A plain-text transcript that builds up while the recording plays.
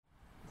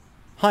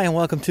Hi and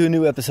welcome to a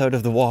new episode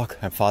of The Walk.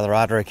 I'm Father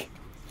Roderick.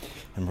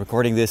 I'm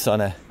recording this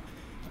on a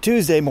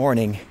Tuesday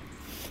morning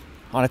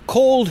on a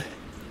cold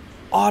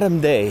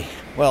autumn day.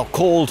 Well,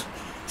 cold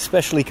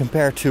especially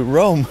compared to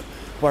Rome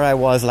where I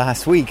was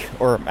last week,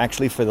 or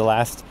actually for the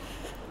last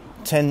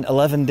 10,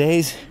 11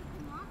 days.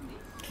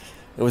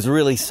 It was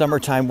really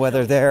summertime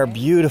weather there,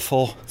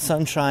 beautiful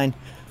sunshine,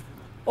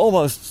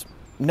 almost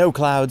no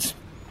clouds,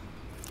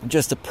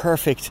 just a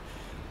perfect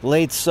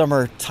late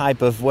summer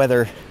type of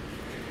weather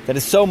that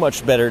is so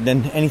much better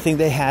than anything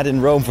they had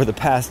in Rome for the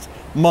past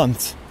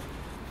months,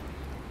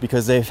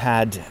 because they've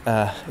had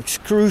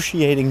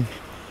excruciating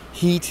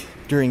heat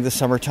during the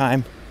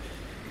summertime,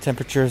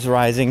 temperatures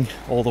rising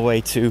all the way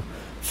to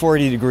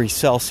 40 degrees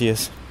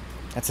Celsius.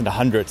 That's in the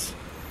hundreds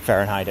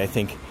Fahrenheit, I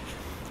think.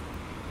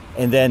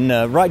 And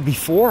then right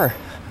before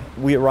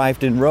we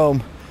arrived in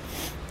Rome,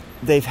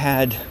 they've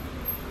had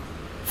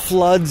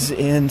floods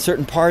in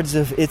certain parts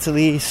of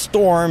Italy,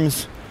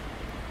 storms,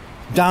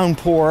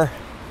 downpour.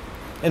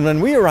 And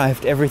when we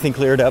arrived, everything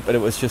cleared up and it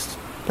was just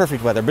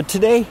perfect weather. But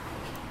today,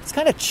 it's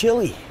kind of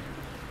chilly.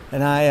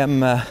 And I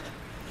am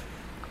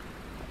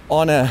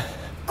on a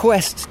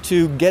quest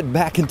to get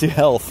back into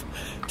health,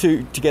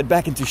 to get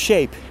back into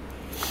shape.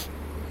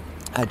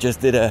 I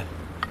just did an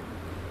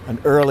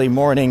early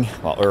morning.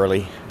 Well,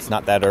 early. It's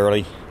not that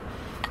early.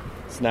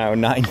 It's now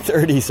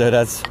 9:30, so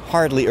that's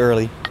hardly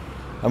early.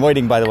 I'm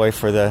waiting, by the way,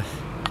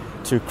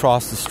 to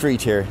cross the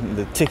street here.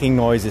 The ticking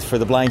noise is for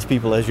the blind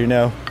people, as you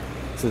know,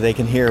 so they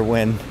can hear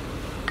when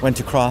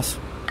to cross.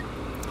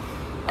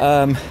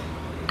 I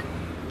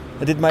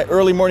did my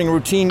early morning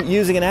routine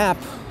using an app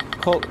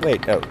called...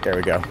 there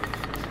we go.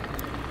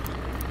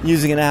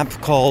 Using an app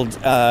called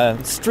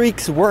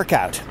Streaks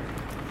Workout.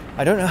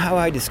 I don't know how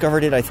I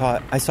discovered it. I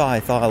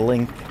saw a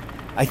link.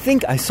 I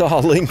think I saw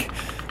a link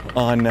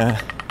on in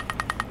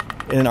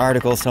an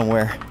article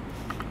somewhere,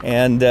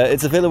 and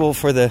it's available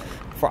for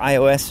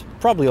iOS,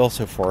 probably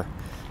also for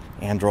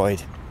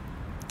Android.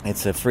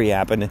 It's a free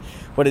app, and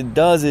what it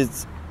does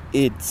is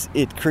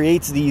it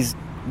creates these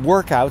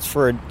workouts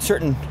for a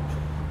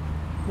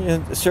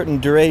certain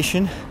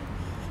duration.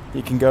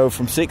 You can go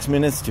from 6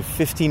 minutes to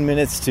 15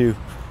 minutes to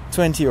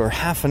 20 or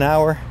half an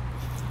hour,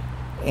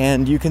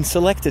 and you can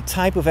select a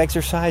type of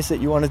exercise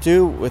that you want to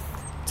do with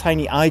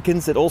tiny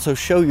icons that also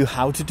show you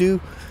how to do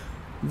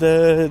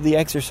the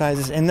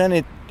exercises, and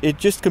then it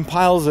just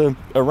compiles a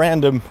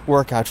random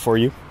workout for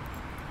you,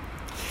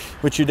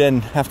 which you then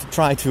have to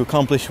try to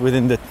accomplish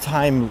within the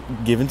time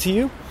given to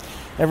you.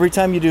 Every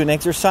time you do an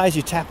exercise,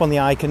 you tap on the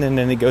icon and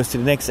then it goes to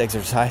the next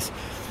exercise.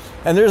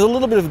 And there's a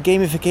little bit of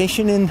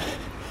gamification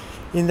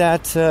in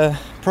that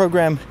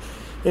program,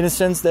 in a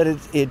sense that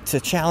it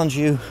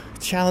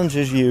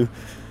challenges you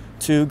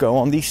to go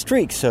on these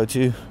streaks. So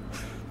to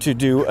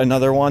do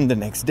another one the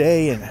next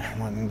day and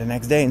one the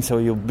next day, and so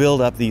you'll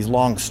build up these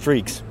long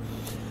streaks.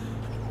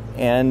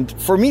 And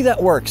for me,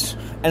 that works,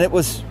 and it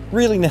was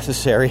really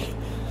necessary.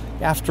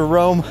 After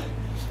Rome,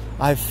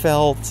 I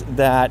felt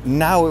that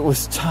now it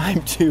was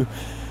time to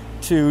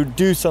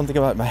do something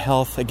about my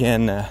health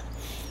again.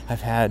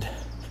 I've had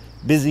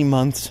busy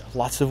months,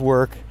 lots of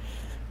work.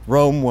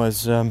 Rome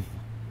was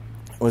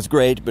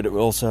great, but it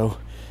was also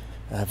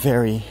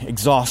very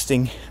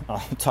exhausting. I'll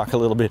talk a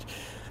little bit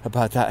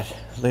about that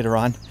later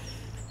on.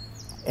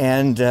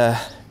 And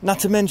not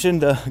to mention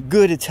the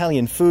good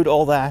Italian food,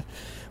 all that.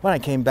 When I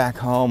came back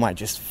home, I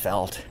just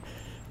felt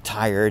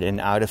tired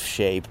and out of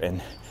shape,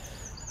 and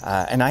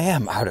I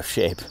am out of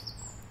shape.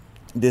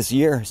 This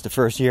year is the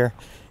first year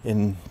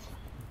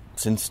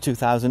since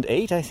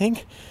 2008, I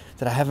think,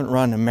 that I haven't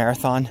run a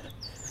marathon.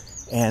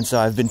 And so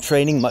I've been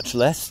training much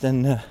less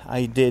than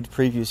I did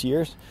previous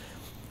years.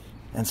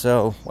 And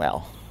so,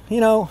 well,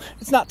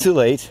 it's not too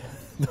late.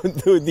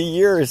 The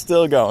year is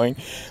still going.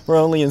 We're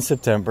only in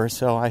September,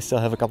 so I still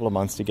have a couple of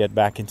months to get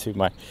back into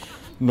my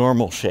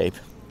normal shape.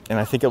 And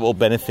I think it will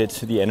benefit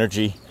the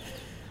energy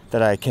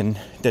that I can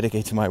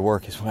dedicate to my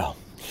work as well.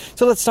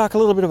 So let's talk a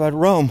little bit about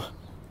Rome.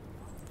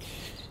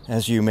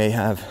 As you may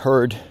have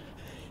heard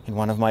in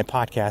one of my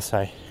podcasts,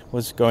 I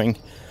was going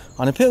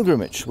on a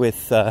pilgrimage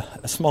with a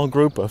small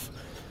group of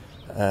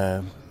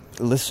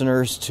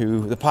listeners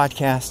to the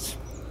podcast,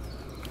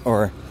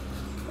 or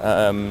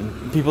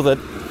people that,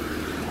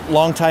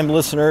 long-time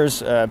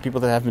listeners, people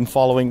that have been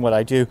following what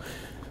I do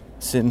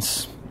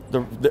since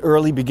the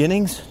early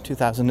beginnings,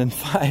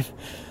 2005,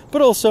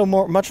 but also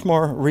much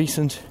more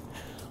recent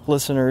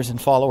listeners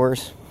and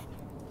followers.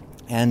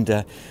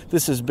 And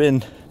this has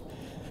been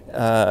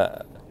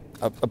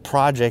a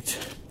project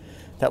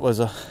that was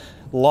a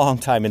long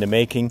time in the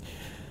making.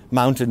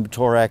 Mountain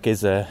Torak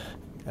is a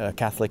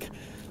Catholic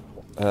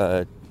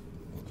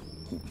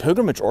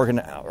pilgrimage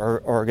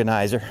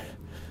organizer.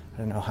 I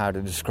don't know how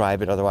to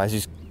describe it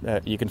otherwise.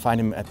 You can find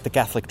him at The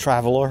Catholic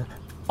Traveler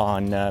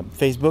on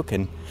Facebook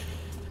and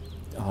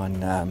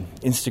on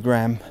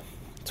Instagram,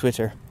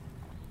 Twitter.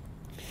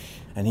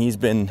 And he's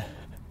been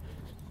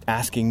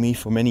asking me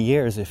for many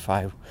years if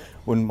I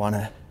wouldn't want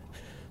to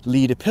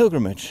lead a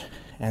pilgrimage.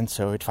 And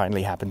so it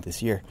finally happened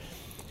this year.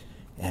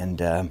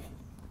 And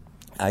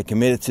I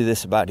committed to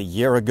this about a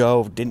year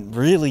ago. Didn't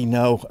really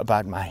know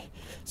about my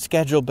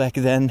schedule back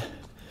then.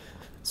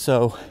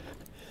 So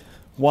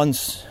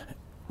once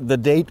the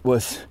date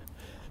was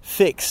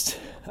fixed,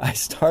 I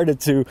started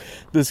to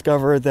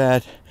discover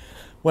that,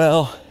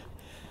 well,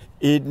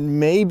 it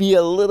may be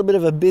a little bit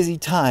of a busy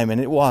time, and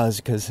it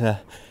was, because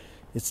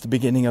it's the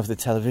beginning of the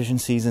television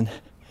season.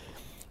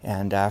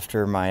 And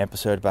after my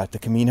episode about the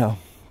Camino,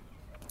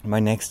 my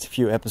next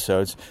few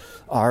episodes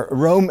are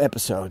Rome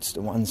episodes,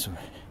 the ones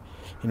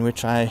in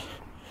which I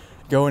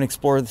go and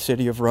explore the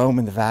city of Rome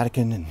and the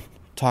Vatican and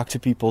talk to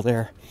people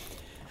there.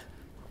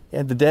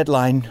 And the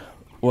deadline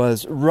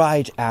was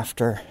right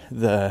after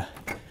the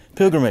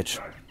pilgrimage.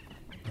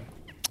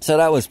 So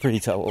that was pretty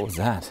tough. What was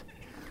that?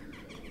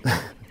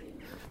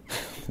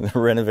 They're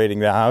renovating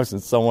the house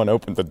and someone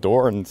opened the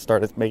door and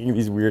started making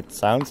these weird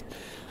sounds.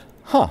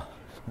 Huh.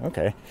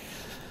 Okay.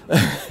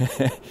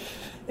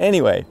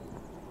 Anyway,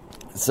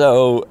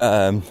 so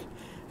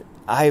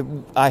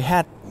I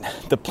had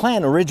the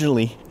plan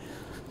originally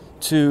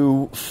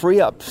to free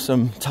up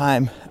some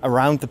time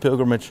around the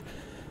pilgrimage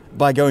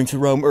by going to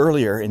Rome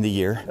earlier in the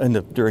year,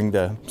 during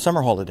the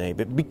summer holiday.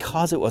 But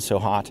because it was so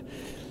hot,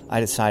 I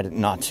decided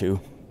not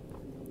to,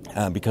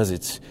 because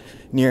it's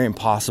near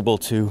impossible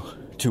to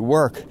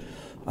work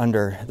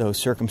under those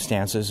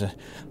circumstances. I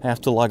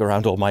have to lug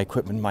around all my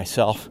equipment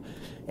myself,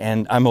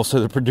 and I'm also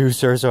the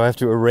producer, so I have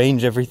to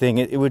arrange everything.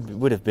 It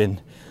would have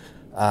been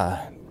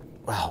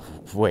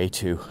way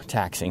too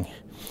taxing.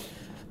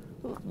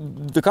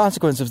 The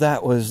consequence of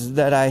that was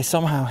that I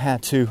somehow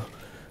had to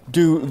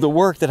do the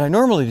work that I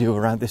normally do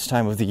around this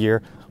time of the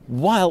year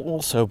while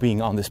also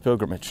being on this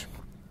pilgrimage.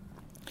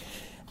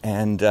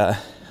 And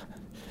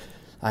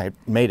I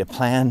made a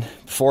plan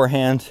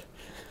beforehand,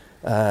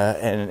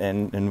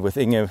 and with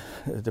Inge,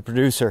 the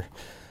producer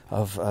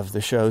of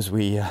the shows,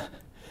 we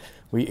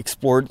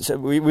explored. So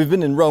we've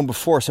been in Rome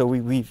before, so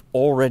we've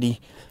already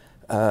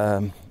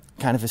kind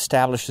of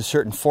established a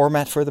certain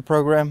format for the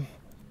program.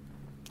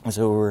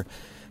 So we're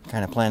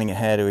kind of planning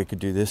ahead. We could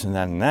do this and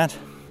that and that.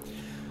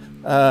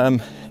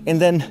 And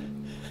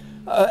then,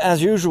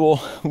 as usual,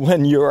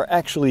 when you're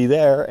actually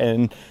there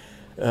and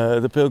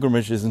the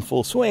pilgrimage is in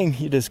full swing,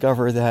 you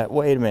discover that,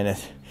 wait a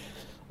minute,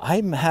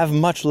 I have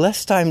much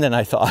less time than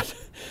I thought.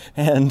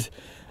 And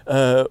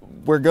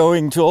we're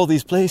going to all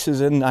these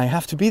places and I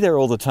have to be there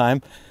all the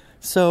time.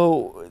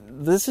 So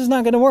this is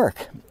not going to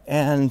work.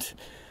 And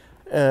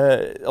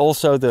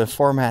also the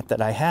format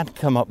that I had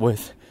come up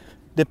with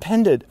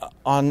depended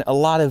on a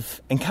lot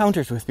of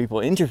encounters with people,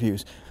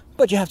 interviews.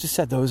 But you have to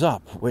set those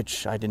up,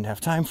 which I didn't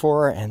have time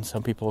for, and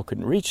some people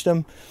couldn't reach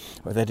them,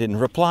 or they didn't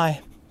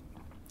reply.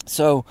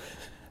 So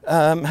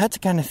I had to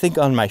kind of think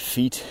on my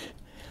feet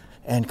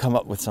and come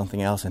up with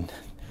something else. And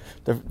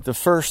the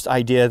first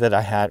idea that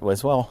I had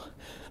was, well,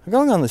 I'm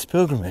going on this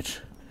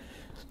pilgrimage.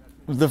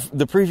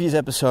 The previous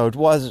episode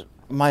was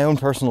my own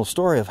personal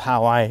story of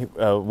how I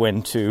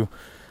went to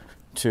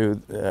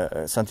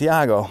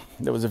Santiago.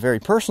 That was a very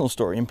personal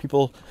story, and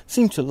people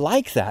seem to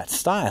like that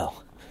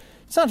style.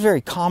 It's not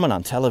very common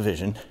on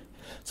television.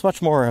 It's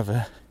much more of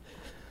a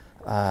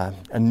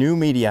new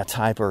media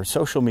type or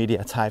social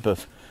media type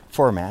of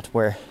format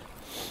where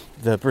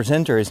the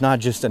presenter is not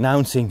just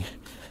announcing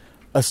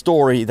a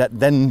story that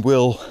then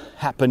will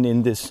happen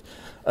in this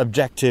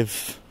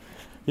objective,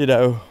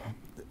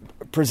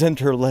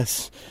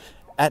 presenterless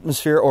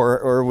atmosphere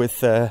or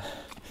with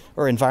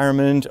or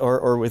environment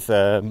or with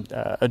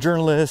a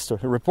journalist or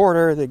a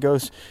reporter that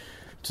goes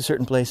to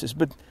certain places.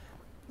 But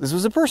this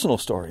was a personal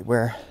story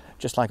where,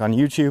 just like on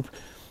YouTube,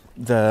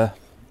 the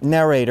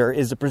narrator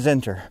is the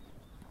presenter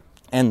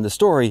and the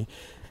story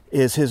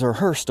is his or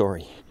her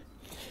story.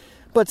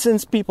 But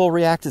since people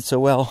reacted so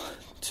well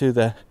to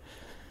the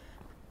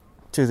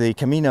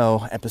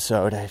Camino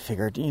episode, I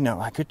figured,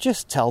 I could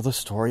just tell the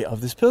story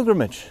of this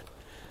pilgrimage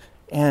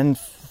and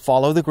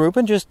follow the group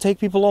and just take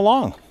people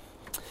along.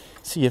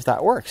 See if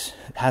that works.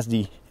 It has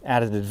the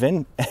added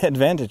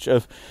advantage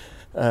of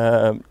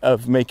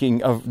documenting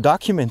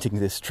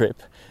this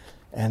trip.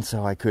 And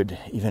so I could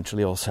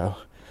eventually also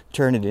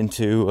turn it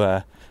into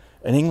an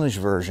English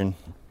version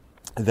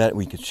that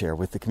we could share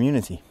with the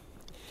community.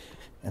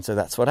 And so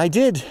that's what I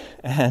did.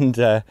 And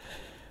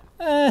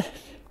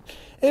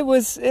it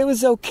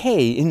was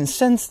okay in the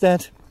sense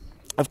that,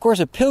 of course,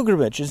 a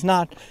pilgrimage is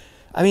not,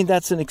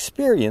 that's an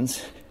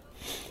experience.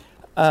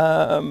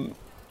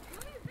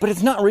 But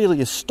it's not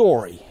really a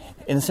story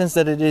in the sense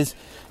that it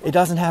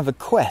doesn't have a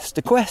quest.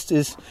 The quest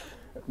is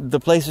the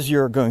places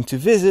you're going to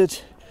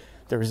visit.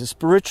 There is a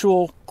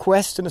spiritual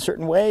quest in a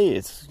certain way.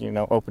 It's,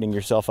 opening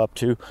yourself up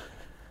to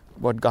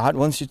what God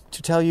wants you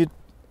to tell you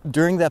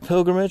during that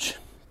pilgrimage.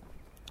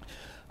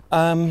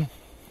 But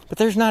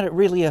there's not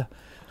really a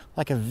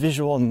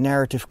visual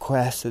narrative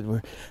quest that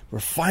we're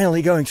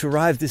finally going to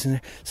arrive this and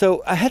that.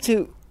 So I had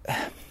to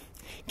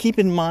keep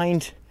in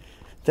mind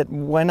that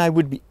when I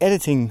would be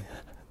editing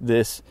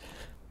this,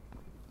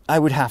 I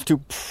would have to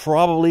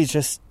probably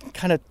just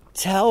kind of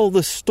tell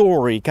the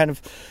story, kind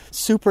of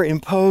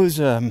superimpose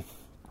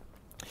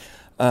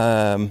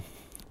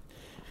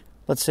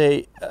let's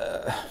say,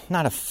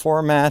 not a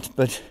format,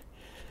 but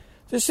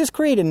just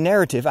create a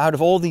narrative out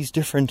of all these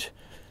different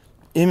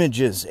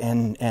images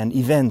and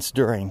events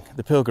during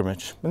the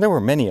pilgrimage. And there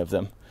were many of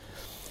them.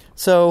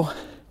 So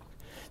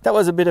that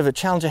was a bit of a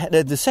challenge.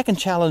 The second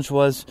challenge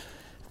was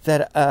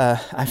that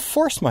I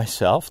forced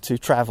myself to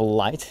travel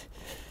light.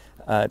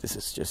 This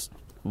is just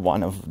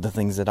one of the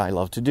things that I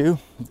love to do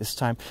this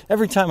time.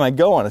 Every time I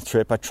go on a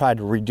trip, I try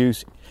to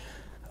reduce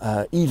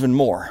even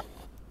more.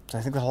 So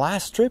I think the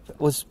last trip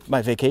was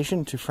my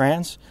vacation to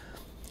France.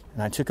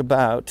 And I took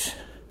about,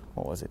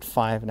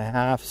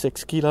 5.5,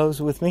 6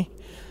 kilos with me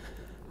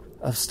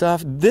of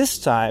stuff. This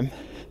time,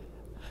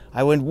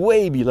 I went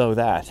way below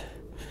that.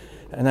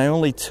 And I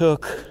only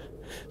took...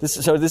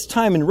 This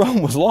time in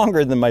Rome was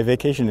longer than my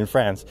vacation in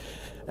France.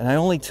 And I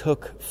only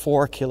took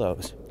 4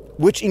 kilos,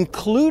 which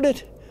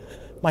included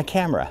my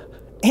camera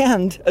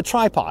and a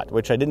tripod,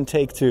 which I didn't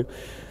take to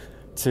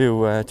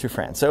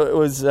France. So it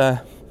was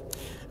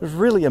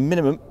really a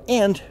minimum.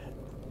 And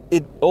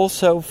it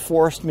also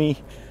forced me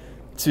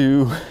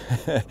to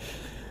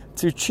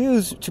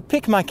to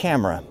pick my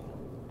camera.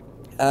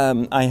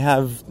 I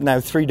have now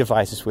 3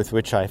 devices with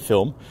which I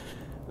film.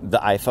 The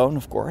iPhone,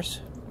 of course,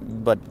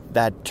 but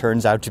that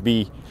turns out to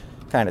be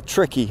kind of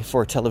tricky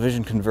for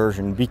television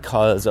conversion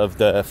because of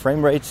the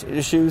frame rate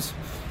issues,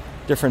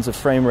 difference of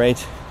frame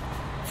rates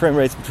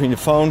between the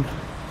phone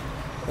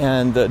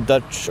and the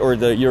Dutch or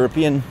the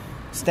European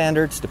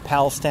standards, the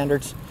PAL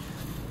standards.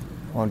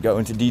 I won't go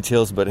into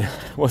details, but it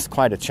was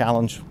quite a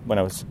challenge when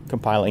I was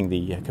compiling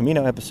the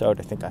Camino episode.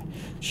 I think I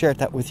shared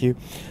that with you.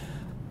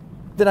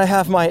 Then I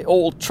have my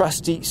old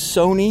trusty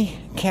Sony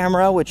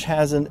camera, which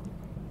has an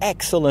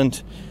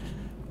excellent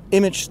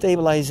image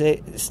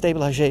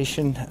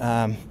stabilization.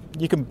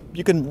 You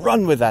can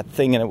run with that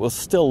thing and it will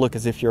still look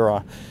as if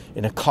you're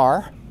in a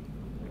car.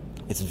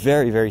 It's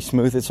very, very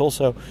smooth. It's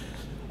also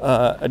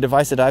a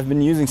device that I've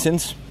been using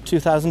since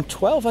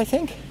 2012, I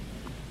think,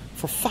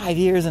 for 5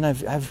 years, and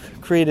I've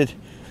created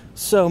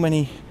so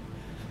many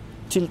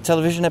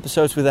television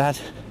episodes with that.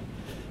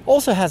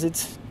 Also has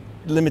its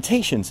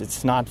limitations.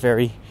 It's not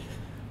very...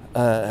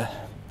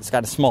 it's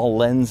got a small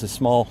lens, a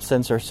small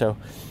sensor, so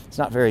it's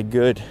not very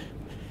good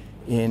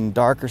in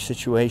darker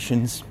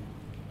situations.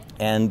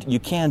 And you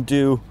can't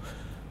do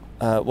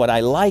what I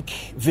like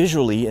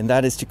visually, and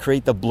that is to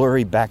create the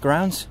blurry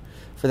backgrounds.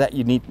 For that,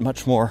 you need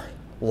much more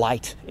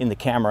light in the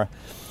camera.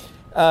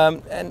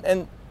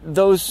 And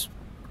those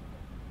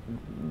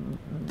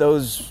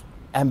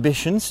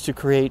ambitions to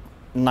create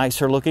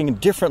nicer looking and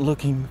different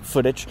looking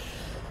footage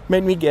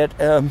made me get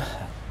a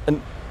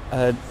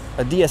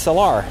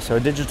DSLR, so a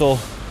digital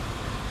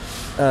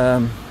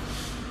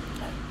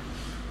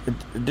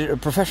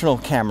professional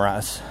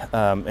cameras,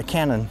 a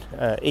Canon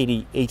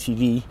 80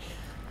 ATD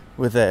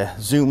with a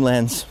zoom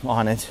lens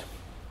on it.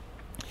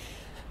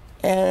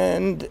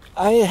 And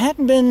I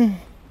hadn't been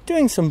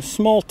doing some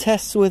small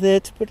tests with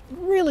it, but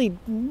really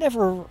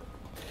never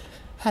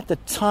had the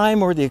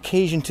time or the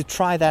occasion to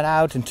try that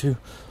out and to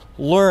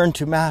learn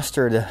to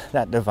master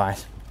that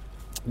device.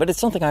 But it's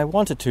something I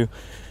wanted to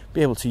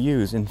be able to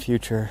use in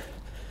future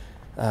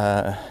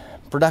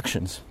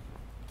productions.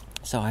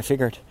 So I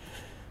figured,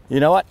 you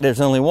know what?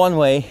 There's only one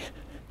way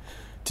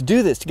to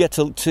do this, to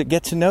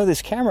get to know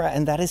this camera,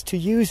 and that is to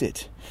use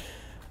it.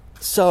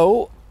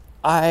 So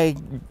I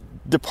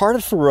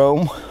departed for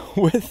Rome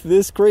with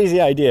this crazy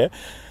idea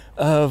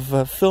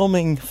of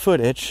filming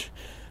footage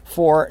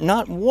for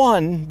not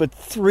 1 but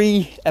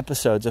 3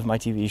 episodes of my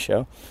TV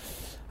show,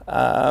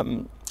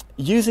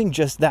 using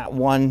just that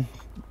one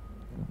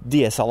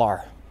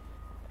DSLR,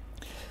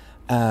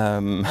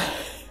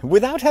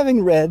 without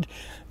having read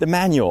the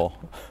manual.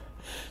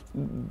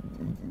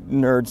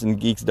 Nerds and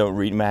geeks don't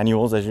read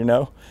manuals, as you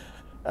know.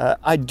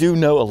 I do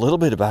know a little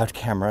bit about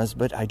cameras,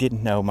 but I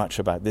didn't know much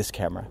about this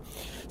camera.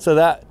 So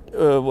that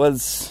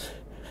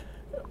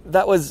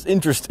was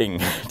interesting,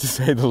 to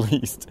say the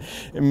least.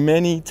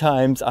 Many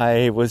times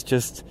I was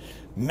just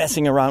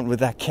messing around with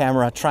that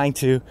camera, trying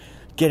to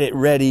get it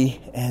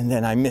ready, and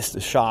then I missed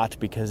the shot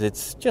because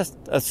it's just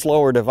a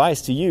slower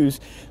device to use.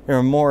 There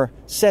are more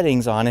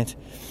settings on it,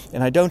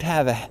 and I don't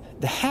have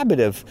the habit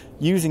of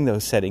using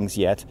those settings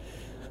yet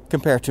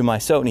compared to my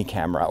Sony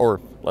camera,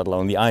 or let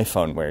alone the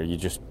iPhone, where you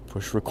just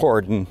push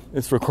record and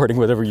it's recording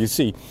whatever you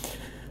see.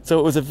 So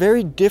it was a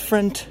very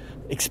different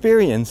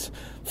experience,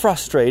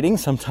 frustrating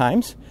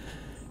sometimes,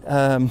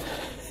 because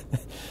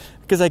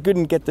I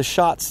couldn't get the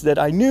shots that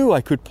I knew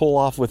I could pull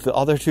off with the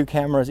other 2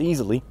 cameras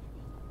easily.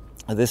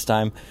 This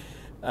time,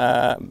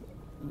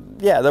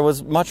 there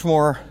was much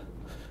more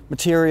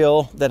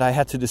material that I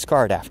had to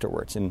discard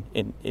afterwards in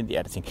the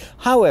editing.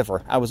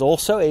 However, I was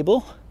also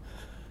able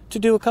to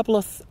do a couple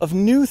of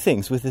new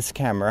things with this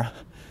camera,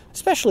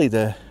 especially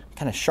the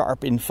kind of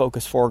sharp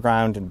in-focus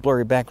foreground and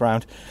blurry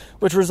background,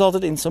 which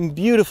resulted in some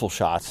beautiful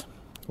shots,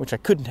 which I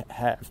couldn't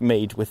have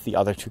made with the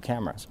other 2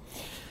 cameras.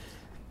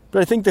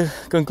 But I think the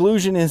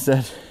conclusion is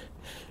that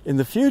in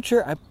the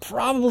future, I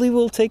probably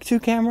will take 2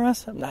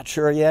 cameras. I'm not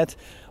sure yet.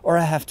 Or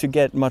I have to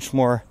get much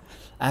more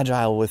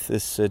agile with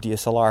this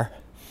DSLR.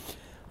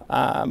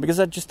 because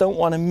I just don't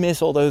want to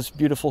miss all those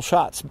beautiful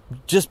shots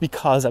just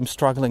because I'm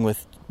struggling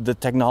with the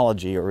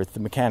technology or with the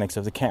mechanics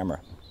of the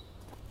camera.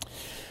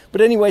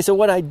 But anyway, so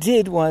what I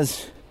did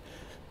was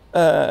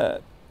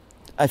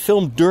I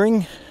filmed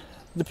during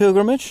the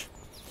pilgrimage,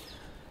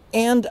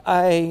 and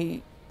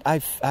I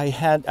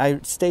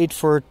stayed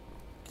for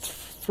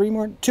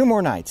 2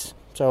 more nights,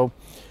 so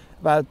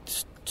about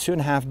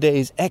 2.5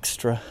 days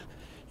extra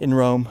in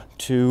Rome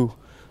to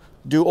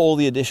do all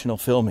the additional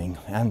filming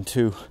and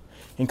to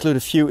include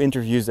a few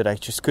interviews that I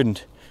just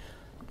couldn't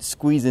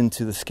squeeze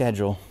into the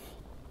schedule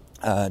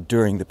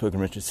during the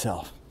pilgrimage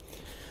itself.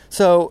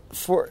 So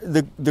for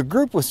the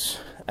group was,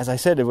 as I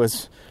said, it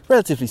was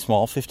relatively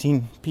small,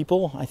 15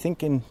 people, I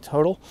think, in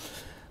total.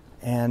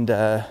 And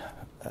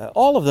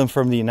all of them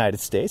from the United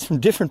States, from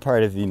different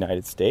parts of the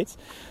United States.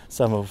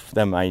 Some of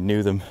them I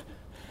knew them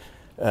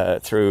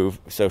through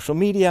social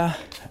media.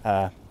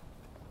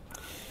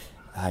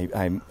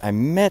 I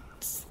met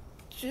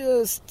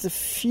just a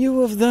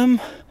few of them.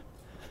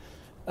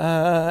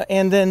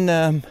 And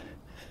then,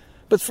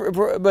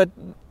 but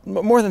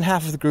more than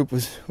half of the group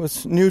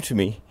was new to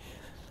me.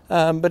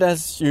 But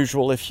as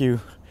usual, if you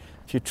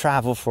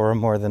travel for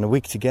more than a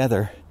week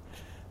together,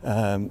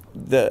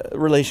 the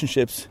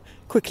relationships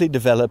quickly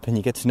develop and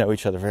you get to know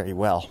each other very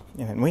well.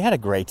 And we had a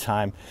great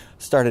time.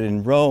 Started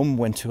in Rome,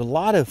 went to a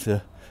lot of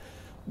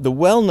the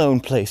well-known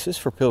places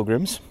for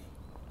pilgrims,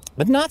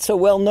 but not so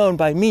well known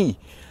by me.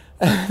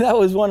 That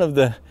was one of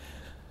the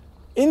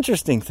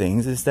interesting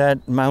things, is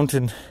that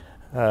Mountain,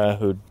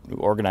 who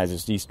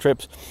organizes these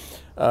trips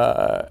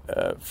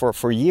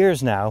for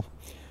years now,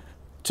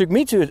 took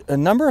me to a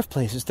number of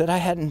places that I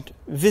hadn't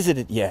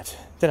visited yet,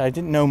 that I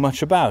didn't know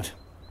much about.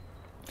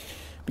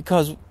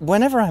 Because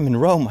whenever I'm in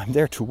Rome, I'm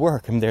there to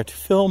work, I'm there to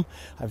film.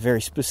 I have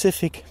very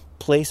specific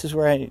places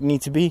where I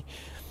need to be.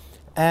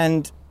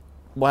 And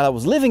while I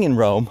was living in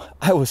Rome,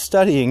 I was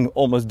studying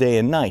almost day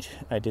and night.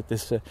 I did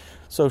this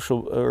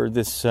social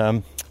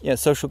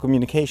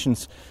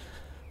communications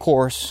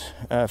course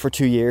for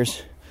 2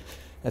 years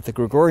at the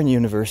Gregorian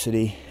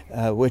University,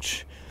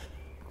 which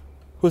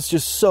was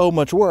just so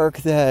much work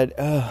that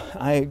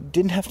I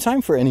didn't have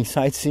time for any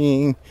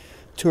sightseeing,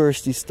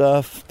 touristy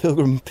stuff,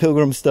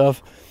 pilgrim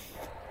stuff.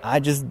 I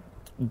just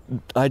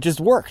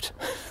worked,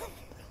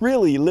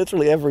 really,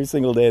 literally every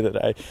single day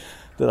that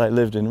I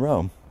lived in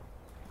Rome.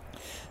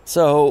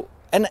 So,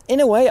 and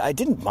in a way, I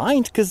didn't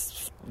mind,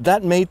 because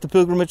that made the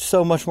pilgrimage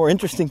so much more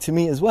interesting to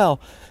me as well,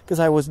 because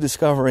I was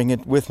discovering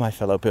it with my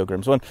fellow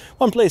pilgrims.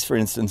 One place, for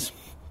instance,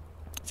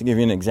 to give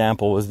you an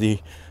example, was the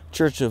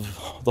Church of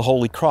the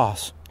Holy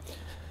Cross,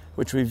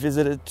 which we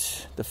visited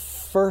the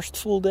first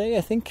full day,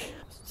 I think.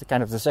 It's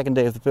kind of the second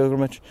day of the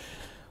pilgrimage.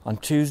 On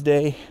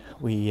Tuesday,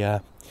 we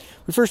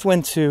first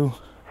went to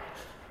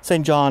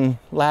St. John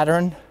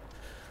Lateran.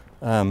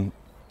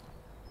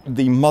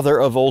 The mother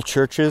of all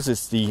churches.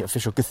 Is the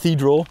official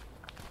cathedral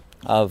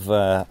of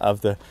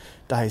the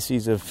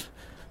Diocese of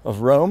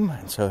Rome,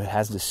 and so it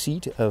has the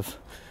seat of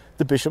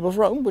the Bishop of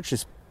Rome, which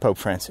is Pope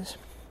Francis.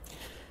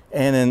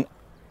 And then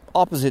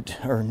opposite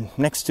or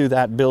next to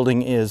that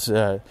building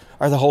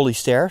are the Holy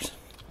Stairs,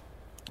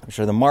 which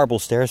are the marble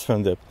stairs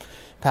from the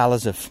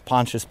palace of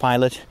Pontius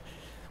Pilate,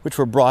 which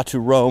were brought to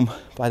Rome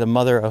by the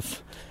mother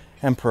of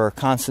Emperor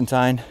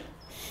Constantine.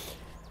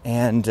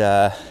 And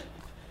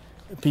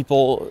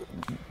people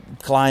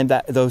climbed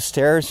those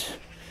stairs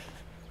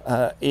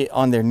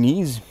on their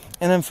knees.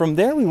 And then from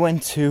there we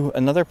went to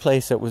another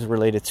place that was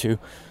related to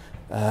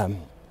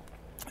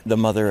the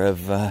mother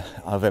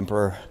of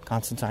Emperor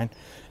Constantine,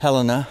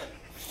 Helena,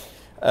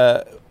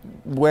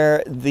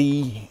 where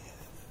the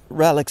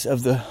relics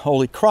of the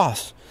Holy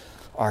Cross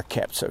are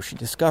kept. So she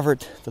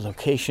discovered the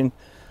location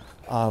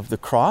of the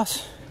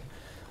cross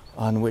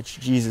on which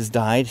Jesus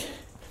died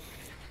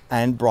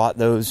and brought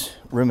those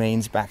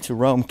remains back to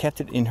Rome,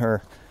 kept it in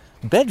her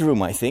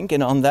bedroom, I think,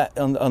 and on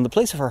the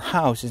place of her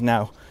house is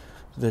now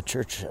the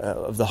Church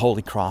of the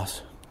Holy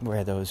Cross,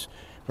 where those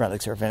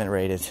relics are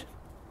venerated.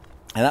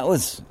 And that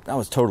was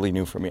totally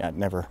new for me. I'd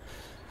never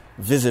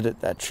visited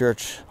that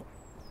church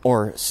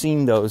or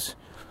seen those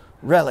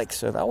relics,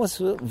 so that was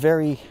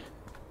very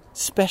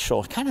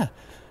special. It kind of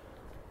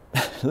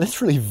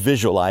literally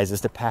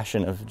visualizes the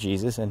passion of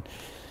Jesus and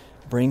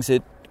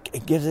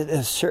it gives it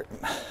a certain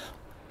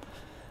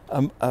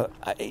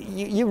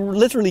you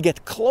literally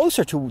get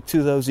closer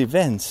to those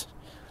events.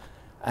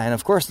 And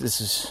of course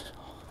this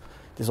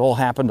all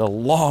happened a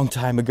long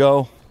time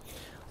ago.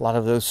 A lot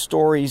of those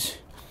stories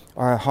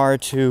are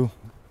hard to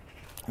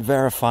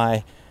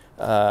verify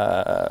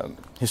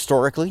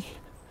historically,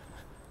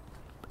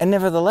 and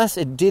nevertheless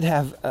it did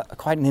have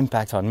quite an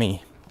impact on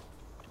me.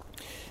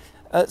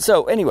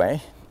 So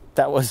anyway,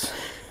 that was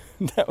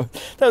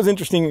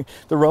interesting,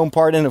 the Rome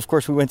part. And of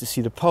course we went to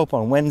see the Pope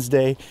on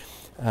Wednesday,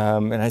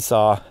 and I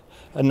saw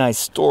a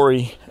nice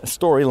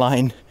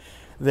storyline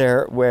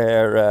there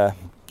where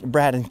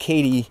Brad and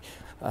Katie,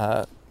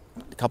 a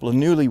couple of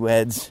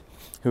newlyweds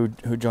who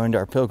joined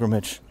our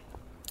pilgrimage,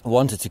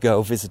 wanted to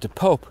go visit the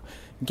Pope,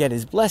 get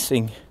his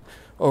blessing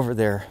over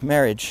their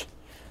marriage,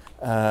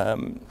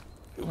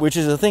 which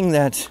is a thing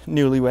that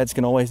newlyweds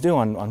can always do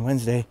on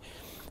Wednesday.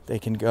 They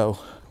can go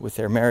with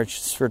their marriage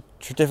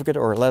certificate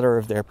or a letter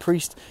of their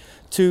priest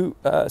to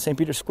St.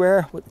 Peter's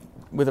Square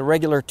with a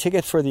regular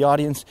ticket for the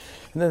audience,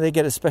 and then they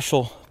get a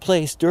special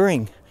place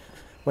during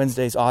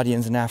Wednesday's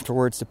audience, and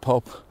afterwards the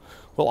Pope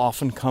will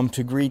often come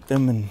to greet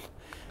them and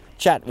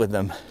chat with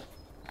them.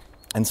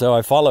 And so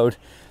I followed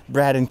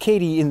Brad and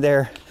Katie in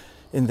their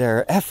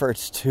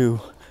efforts to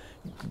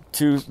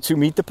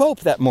meet the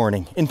Pope that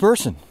morning in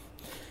person.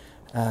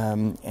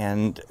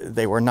 And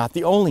they were not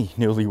the only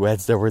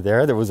newlyweds that were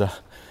there. There was a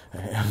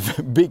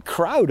big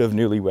crowd of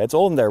newlyweds,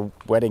 all in their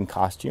wedding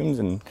costumes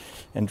and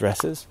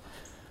dresses.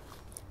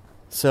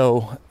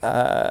 So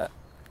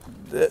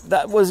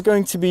that was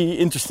going to be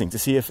interesting to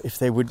see if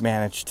they would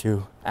manage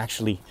to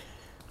actually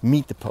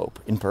meet the Pope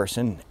in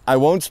person. I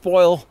won't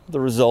spoil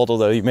the result,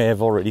 although you may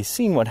have already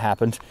seen what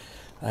happened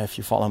if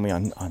you follow me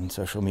on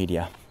social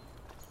media.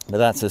 But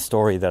that's a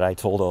story that I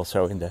told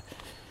also in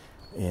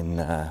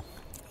the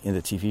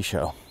TV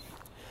show.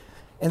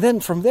 And then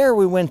from there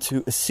we went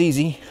to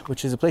Assisi,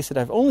 which is a place that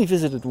I've only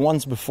visited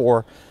once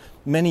before,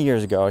 many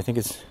years ago. I think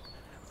it's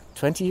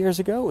 20 years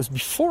ago. It was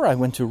before I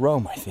went to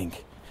Rome, I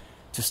think,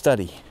 to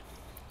study.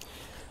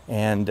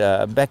 And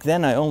back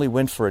then I only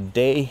went for a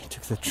day,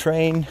 took the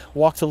train,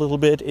 walked a little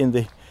bit in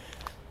the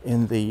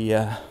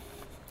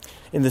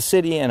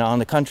city and on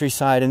the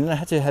countryside, and then I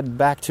had to head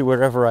back to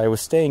wherever I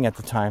was staying at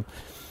the time.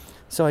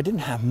 So I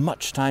didn't have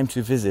much time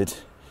to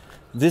visit.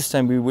 This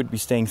time we would be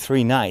staying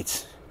 3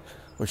 nights,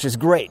 which is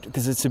great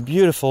because it's a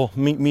beautiful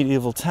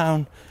medieval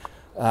town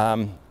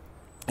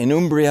in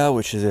Umbria,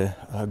 which is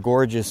a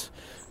gorgeous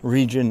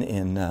region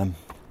in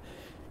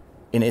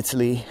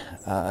Italy.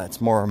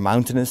 It's more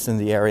mountainous than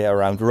the area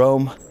around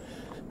Rome.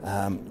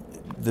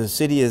 The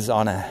city is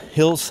on a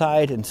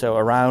hillside, and so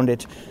around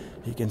it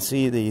you can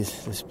see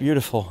this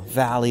beautiful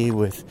valley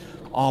with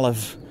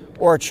olive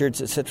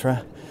orchards,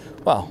 etc.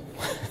 Well,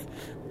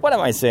 what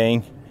am I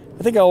saying?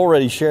 I think I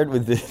already shared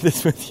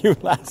this with you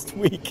last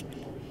week.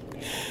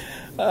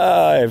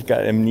 I've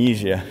got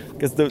amnesia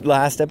because the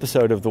last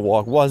episode of the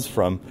walk was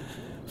from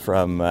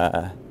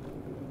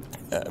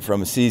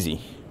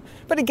Assisi.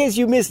 But in case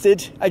you missed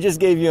it, I just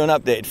gave you an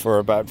update for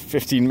about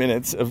 15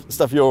 minutes of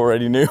stuff you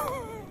already knew.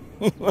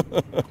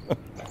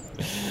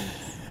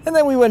 And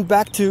then we went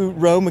back to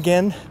Rome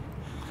again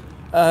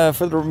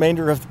for the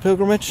remainder of the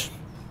pilgrimage,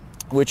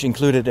 which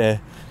included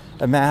a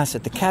mass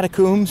at the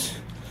catacombs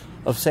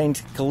of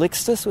St.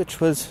 Calixtus,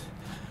 which was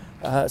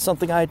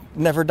something I'd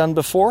never done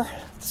before.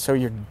 So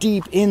you're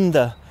deep in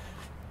the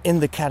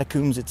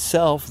catacombs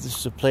itself. This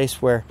is a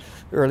place where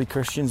early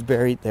Christians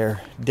buried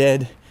their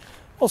dead.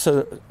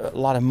 Also, a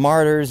lot of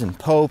martyrs and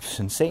popes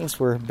and saints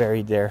were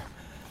buried there.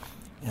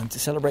 And to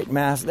celebrate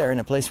Mass there in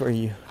a place where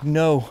you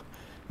know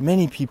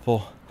many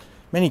people,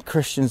 many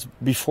Christians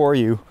before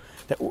you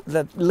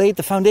that laid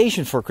the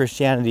foundation for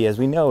Christianity as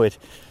we know it,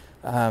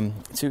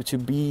 to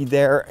be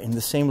there in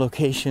the same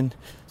location,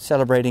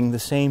 celebrating the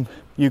same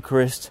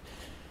Eucharist,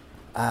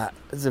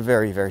 is a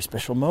very, very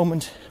special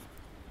moment.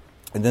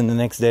 And then the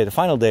next day, the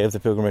final day of the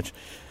pilgrimage,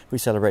 we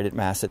celebrated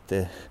Mass at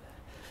the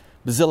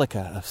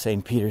Basilica of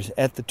St. Peter's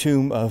at the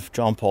tomb of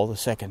John Paul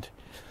II.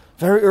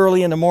 Very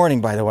early in the morning,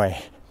 by the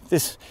way. You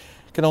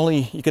can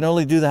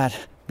only do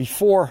that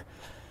before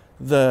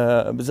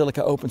the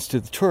Basilica opens to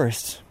the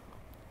tourists.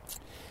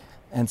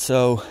 And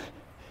so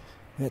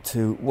we had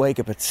to wake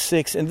up at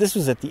 6, and this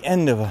was at the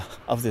end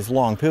of this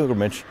long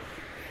pilgrimage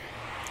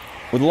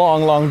with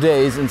long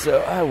days, and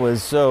so I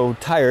was so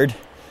tired,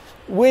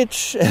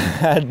 which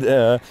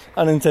had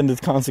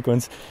unintended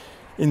consequence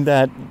in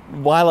that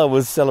while I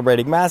was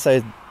celebrating Mass,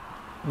 I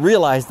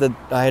realized that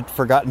I had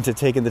forgotten to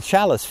take in the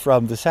chalice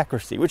from the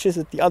sacristy, which is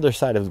at the other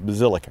side of the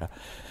basilica.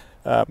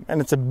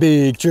 And it's a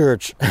big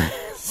church.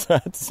 So I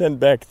had to send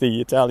back the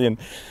Italian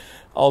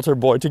altar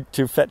boy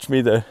to fetch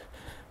me the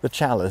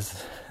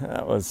chalice.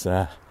 That was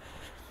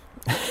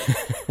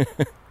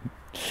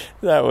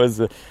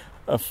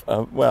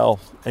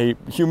a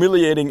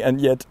humiliating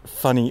and yet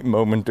funny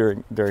moment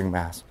during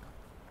Mass.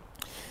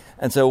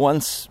 And so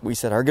once we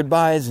said our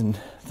goodbyes and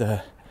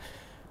the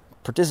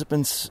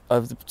participants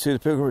to the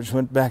pilgrimage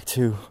went back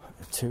to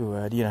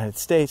the United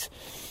States,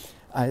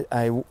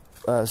 I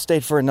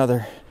stayed for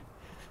another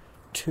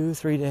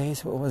 2-3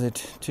 days. What was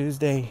it?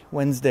 Tuesday,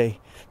 Wednesday.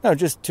 No,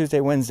 just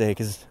Tuesday, Wednesday,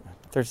 because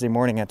Thursday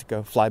morning I had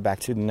to fly back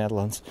to the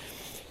Netherlands.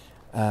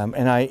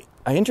 And I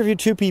interviewed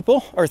 2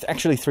 people, or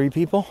actually 3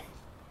 people.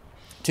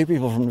 2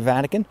 people from the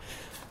Vatican.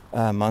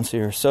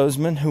 Monsignor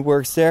Sozman, who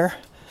works there.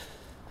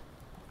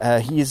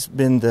 He's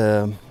been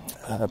the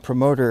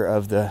promoter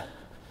of the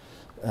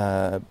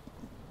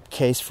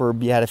case for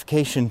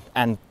beatification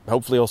and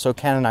hopefully also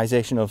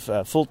canonization of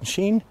Fulton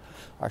Sheen,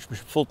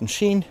 Archbishop Fulton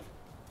Sheen.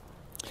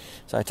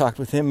 So I talked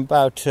with him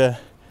about the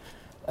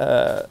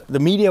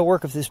media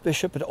work of this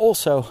bishop, but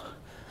also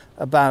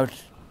about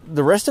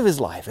the rest of his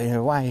life. You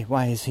know,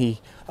 why is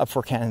he up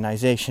for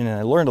canonization? And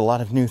I learned a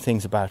lot of new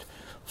things about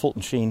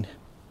Fulton Sheen.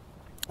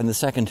 And the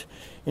second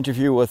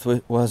interview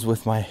was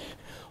with my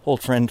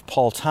old friend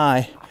Paul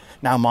Tye.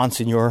 Now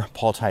Monsignor.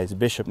 Paul Tye is a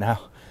bishop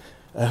now.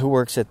 who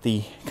works at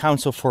the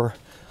Council for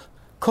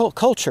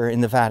Culture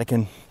in the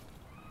Vatican.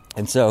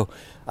 And so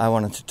I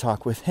wanted to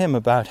talk with him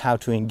about how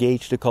to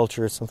engage the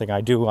culture. It's something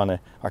I do or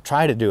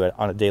try to do it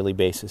on a daily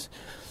basis.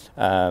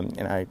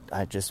 And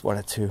I just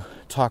wanted to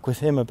talk with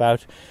him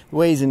about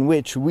ways in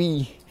which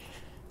we,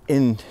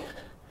 in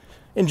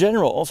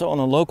general, also on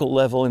a local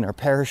level, in our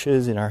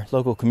parishes, in our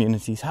local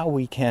communities, how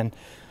we can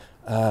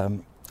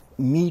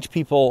meet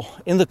people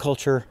in the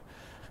culture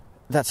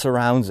that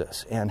surrounds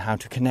us, and how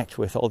to connect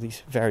with all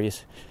these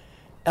various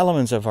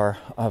elements of our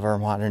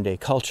modern day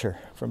culture,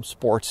 from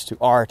sports to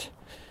art,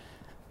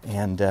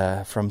 and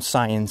from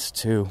science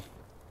to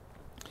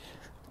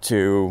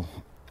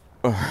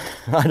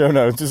I don't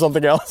know, to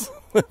something else.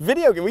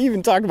 We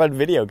even talked about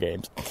video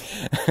games.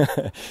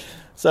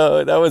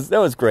 So that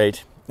was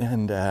great.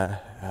 And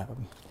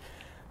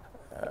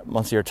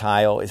Monsieur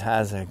Tile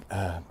has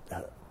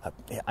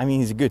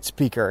he's a good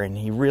speaker, and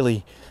he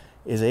really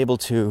is able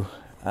to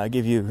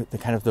give you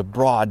the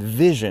broad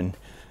vision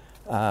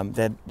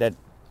that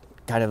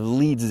kind of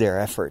leads their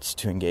efforts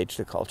to engage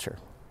the culture.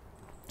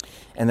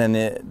 And then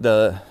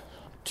the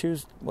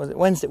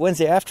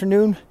Wednesday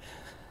afternoon,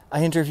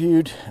 I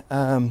interviewed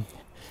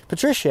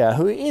Patricia,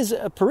 who is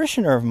a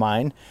parishioner of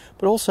mine,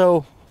 but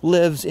also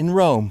lives in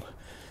Rome.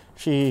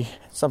 She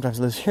sometimes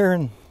lives here,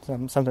 and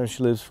sometimes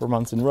she lives for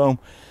months in Rome.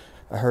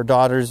 Her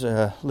daughters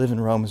live in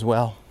Rome as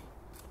well.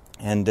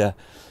 And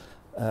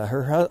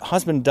her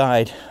husband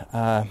died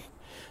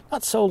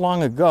not so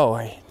long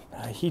ago.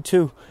 He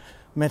too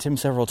met him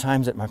several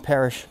times at my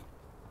parish.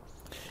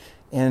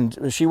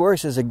 And she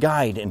works as a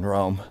guide in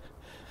Rome.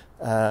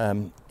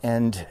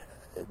 And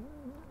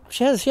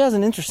she has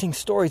an interesting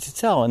story to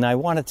tell, and I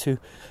wanted to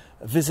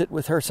visit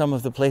with her some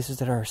of the places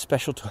that are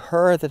special to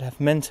her, that have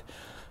meant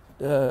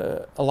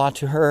a lot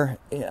to her,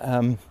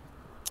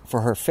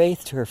 for her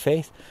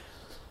faith,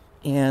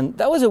 and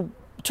that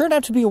turned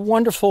out to be a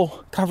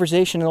wonderful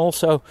conversation, and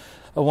also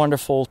a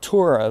wonderful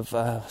tour of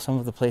some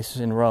of the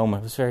places in Rome. I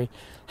was very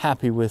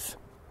happy with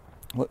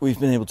what we've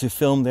been able to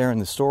film there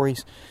and the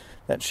stories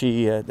that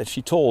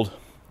she told.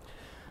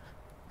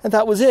 And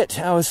that was it.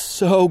 I was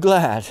so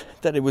glad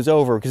that it was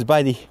over, because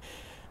by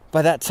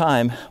that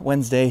time,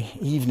 Wednesday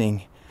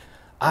evening,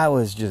 I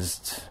was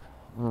just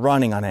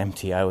running on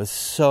empty. I was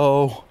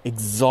so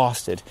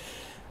exhausted.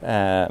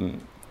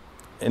 In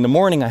the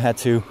morning, I had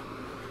to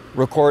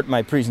record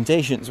my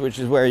presentations, which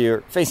is where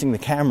you're facing the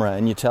camera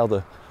and you tell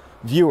the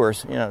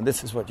viewers,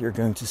 this is what you're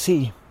going to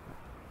see.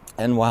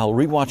 And while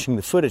rewatching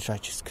the footage, I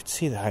just could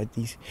see that I had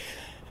these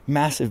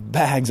massive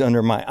bags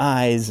under my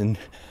eyes and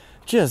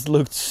just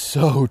looked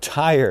so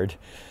tired.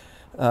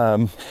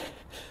 It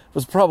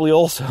was probably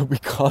also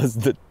because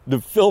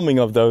the filming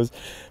of those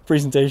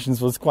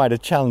presentations was quite a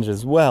challenge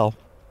as well.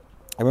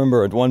 I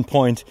remember at one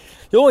point,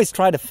 you always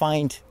try to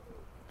find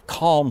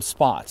calm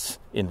spots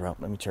in Rome.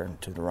 Let me turn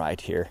to the right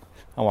here.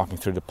 I'm walking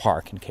through the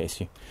park, in case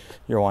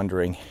you're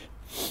wondering.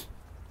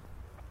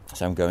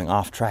 So I'm going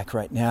off track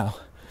right now.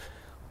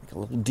 Make a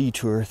little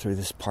detour through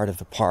this part of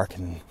the park,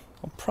 and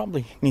I'll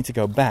probably need to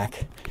go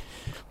back.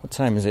 What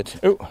time is it?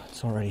 Oh,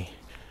 it's already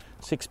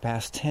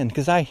 10:06,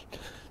 because I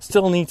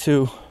still need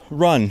to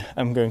run.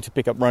 I'm going to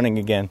pick up running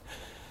again.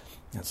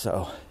 And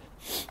so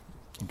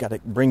I've got to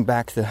bring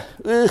back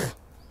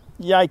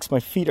yikes, my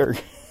feet are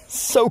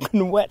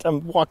soaking wet.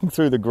 I'm walking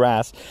through the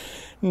grass,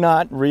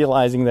 not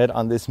realizing that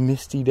on this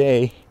misty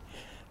day,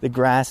 the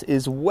grass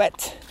is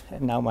wet.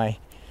 And now my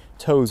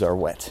toes are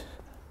wet.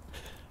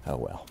 Oh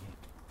well.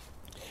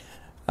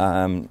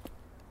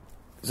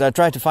 So I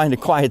tried to find a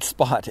quiet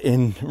spot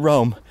in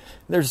Rome.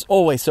 There's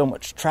always so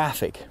much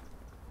traffic.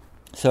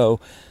 So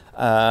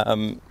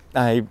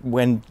I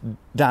went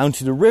down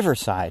to the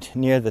riverside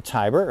near the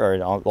Tiber, or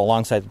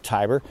alongside the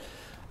Tiber.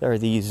 There are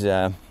these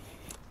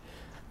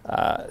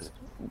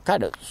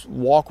kind of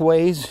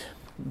walkways.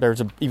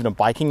 There's even a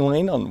biking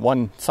lane on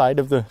one side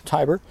of the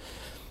Tiber.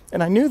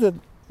 And I knew that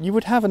you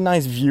would have a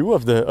nice view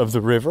of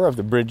the river, of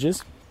the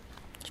bridges.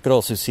 You could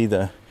also see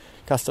the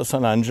Castel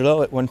San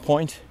Angelo at one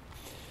point.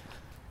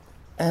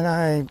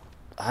 And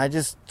I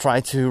just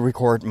tried to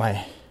record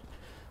my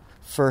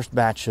first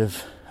batch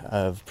of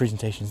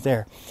presentations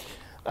there.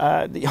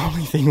 The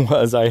only thing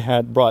was I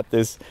had brought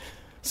this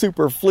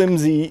super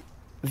flimsy,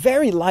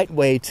 very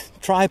lightweight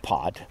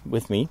tripod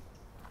with me,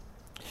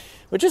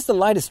 which is the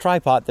lightest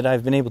tripod that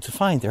I've been able to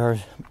find.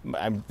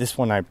 This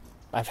one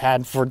I've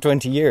had for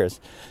 20 years.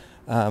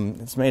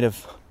 It's made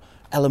of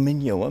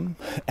aluminium.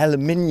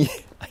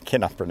 I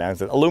cannot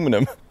pronounce it.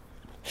 Aluminum.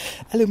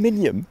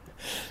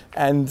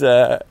 And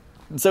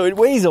so it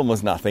weighs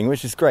almost nothing,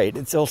 which is great.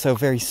 It's also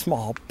very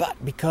small,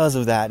 but because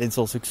of that, it's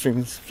also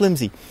extremely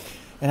flimsy.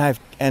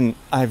 And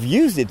I've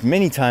used it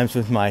many times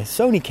with my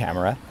Sony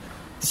camera.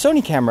 The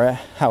Sony camera,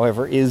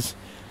 however, is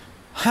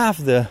half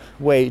the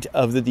weight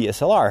of the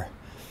DSLR.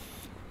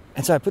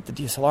 And so I put the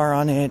DSLR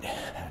on it,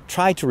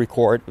 tried to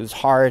record. It was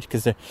hard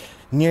because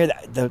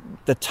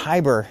the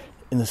Tiber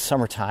in the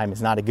summertime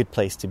is not a good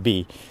place to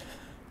be,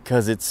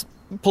 because it's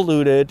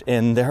polluted,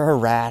 and there are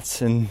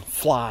rats and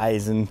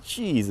flies, and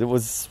geez, it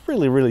was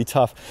really, really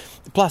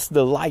tough. Plus,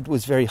 the light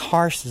was very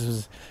harsh. This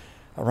was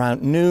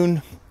around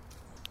noon,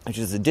 which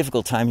is a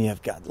difficult time. You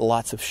have got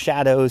lots of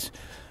shadows,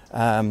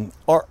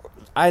 or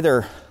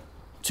either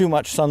too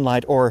much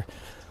sunlight or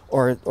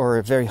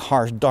very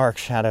harsh, dark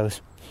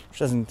shadows, which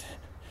doesn't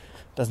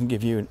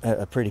give you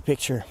a pretty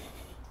picture.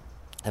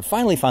 I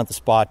finally found the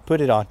spot,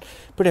 put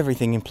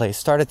everything in place,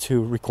 started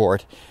to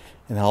record,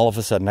 and then all of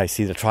a sudden I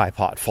see the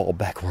tripod fall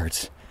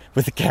backwards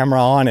with the camera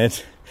on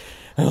it.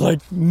 And I'm like,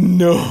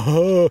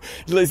 no.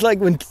 It's like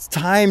when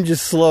time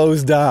just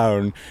slows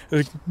down.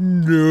 Like,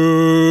 no.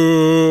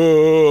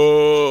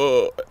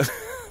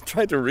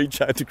 Tried to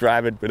reach out to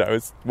grab it, but I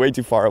was way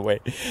too far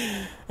away.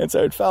 And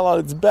so it fell on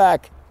its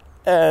back,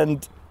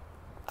 and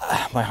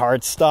my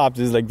heart stopped.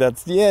 It was like,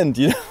 that's the end,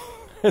 you know.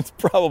 It's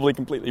probably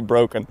completely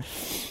broken.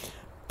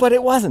 But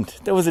it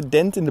wasn't. There was a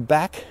dent in the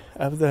back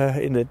of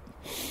the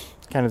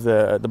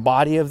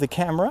body of the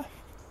camera.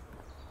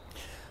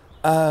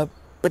 But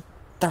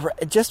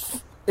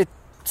it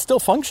still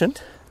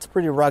functioned. It's a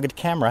pretty rugged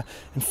camera.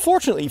 And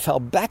fortunately, it fell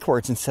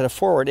backwards instead of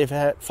forward. If it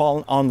had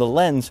fallen on the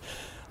lens,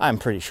 I'm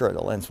pretty sure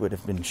the lens would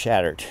have been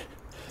shattered,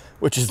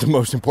 which is the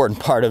most important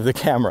part of the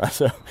camera.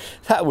 So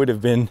that would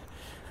have been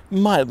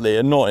mildly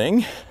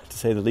annoying, to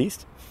say the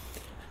least.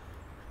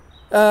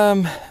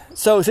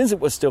 So since it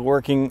was still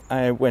working,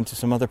 I went to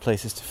some other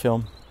places to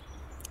film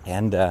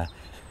and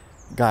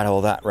got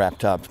all that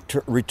wrapped up.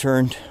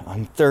 Returned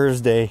on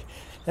Thursday,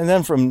 and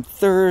then from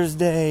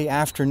Thursday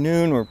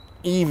afternoon or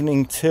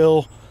evening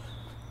till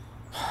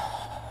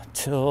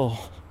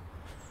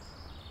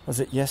was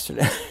it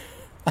yesterday?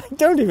 I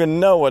don't even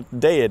know what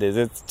day it is.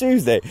 It's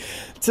Tuesday.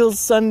 Till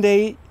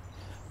Monday,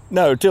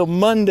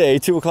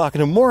 2:00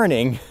 in the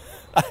morning,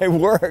 I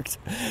worked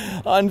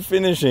on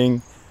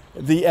finishing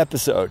the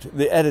episode,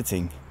 the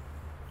editing.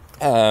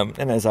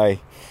 And as I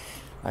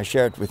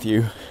shared with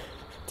you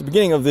at the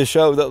beginning of this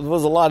show, there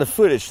was a lot of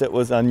footage that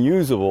was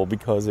unusable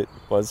because it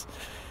was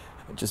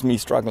just me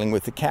struggling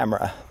with the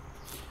camera,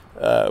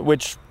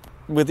 which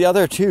with the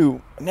other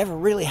two, I never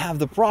really have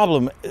the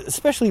problem,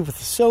 especially with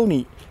the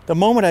Sony. The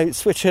moment I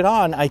switch it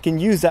on, I can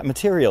use that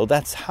material.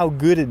 That's how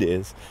good it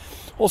is.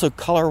 Also,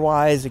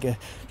 color-wise, you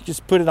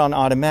just put it on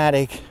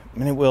automatic,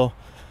 and it will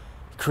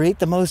create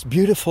the most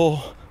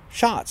beautiful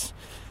shots.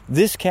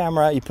 This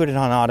camera, you put it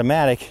on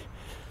automatic,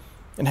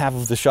 and half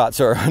of the shots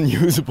are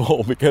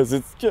unusable because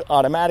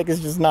automatic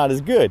is just not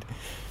as good.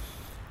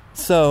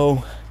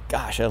 So,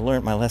 gosh, I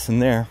learned my lesson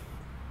there.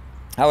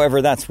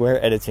 However, that's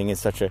where editing is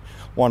such a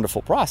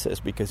wonderful process,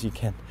 because you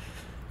can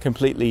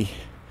completely...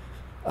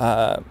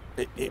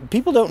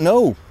 people don't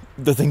know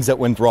the things that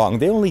went wrong.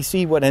 They only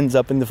see what ends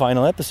up in the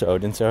final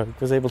episode. And so I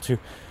was able to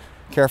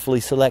carefully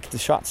select the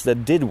shots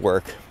that did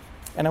work,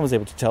 and I was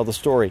able to tell the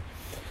story,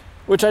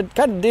 which I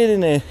kind of did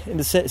in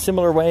a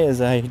similar way as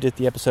I did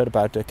the episode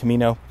about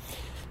Camino.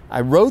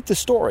 I wrote the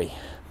story.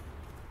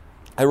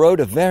 I wrote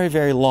a very,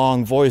 very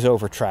long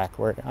voiceover track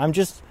where I'm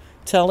just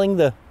telling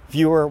the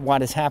viewer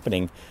what is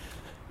happening.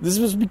 This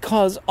was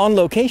because on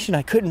location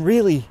I couldn't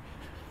really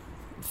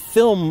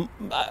film.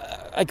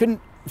 I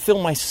couldn't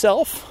film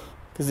myself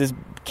because this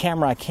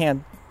camera, I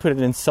can't put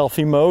it in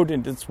selfie mode,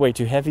 and it's way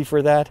too heavy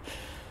for that.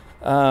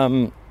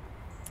 When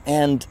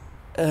I'm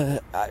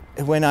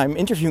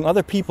interviewing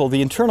other people,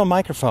 the internal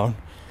microphone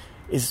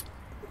is,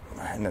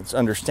 and it's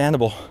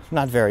understandable,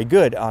 not very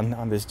good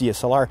on this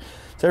DSLR.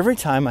 So every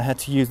time I had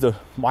to use the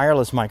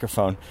wireless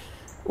microphone,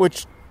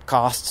 which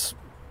costs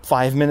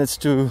 5 minutes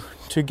to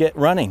get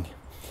running.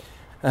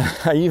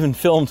 I even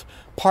filmed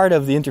part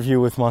of the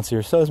interview with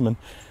Monsieur Sosman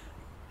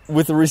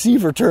with the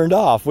receiver turned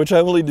off, which I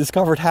only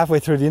discovered halfway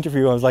through the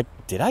interview. I was like,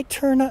 did I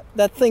turn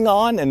that thing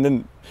on? And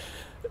then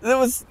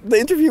the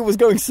interview was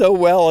going so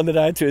well, and then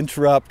I had to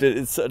interrupt it.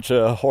 It's such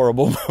a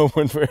horrible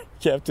moment where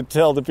you have to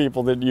tell the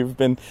people that you've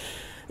been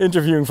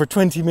interviewing for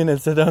 20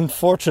 minutes, and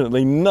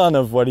unfortunately none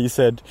of what he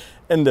said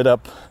ended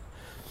up,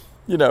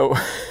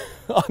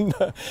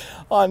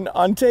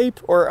 on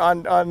tape or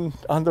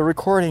on the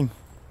recording.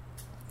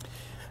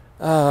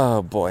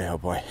 Oh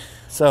boy.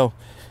 So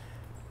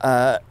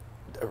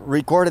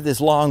recorded this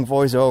long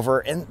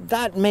voiceover, and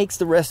that makes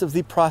the rest of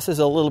the process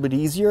a little bit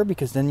easier,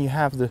 because then you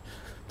have the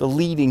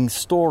leading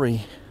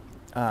story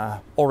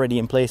already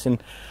in place,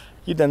 and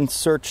you then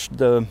search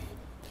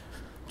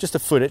just the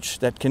footage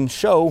that can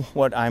show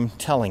what I'm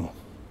telling.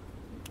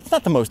 It's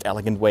not the most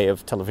elegant way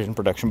of television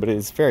production, but it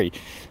is very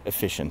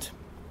efficient.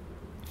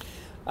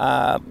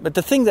 But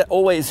the thing that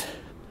always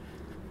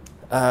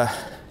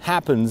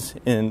happens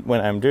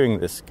when I'm doing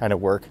this kind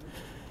of work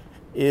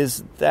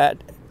is that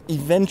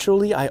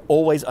eventually I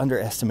always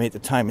underestimate the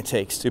time it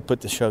takes to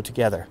put the show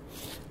together,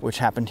 which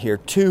happened here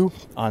too.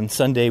 On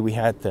Sunday we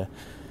had the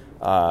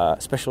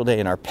special day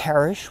in our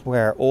parish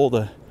where all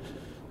the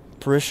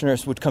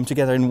parishioners would come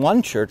together in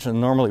one church,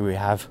 and normally we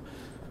have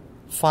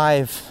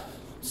 5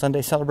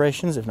 Sunday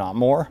celebrations, if not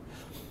more.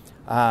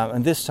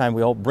 And this time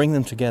we all bring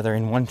them together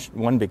in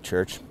one big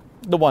church,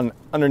 the one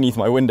underneath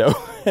my window.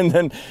 And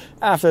then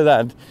after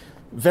that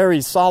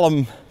very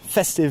solemn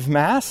festive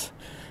mass,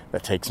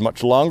 that takes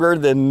much longer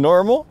than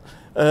normal,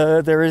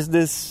 there is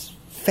this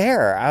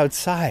fair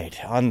outside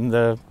on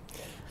the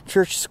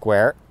church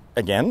square,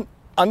 again,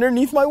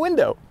 underneath my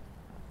window.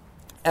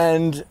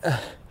 And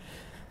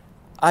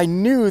I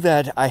knew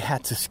that I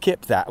had to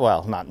skip that.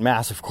 Well, not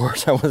Mass, of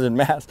course. I wasn't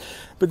Mass.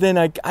 But then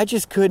I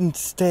just couldn't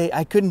stay.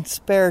 I couldn't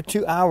spare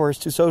 2 hours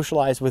to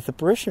socialize with the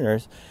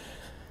parishioners,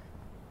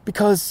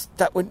 because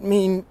that would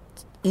mean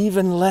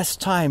even less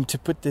time to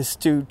put this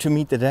to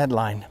meet the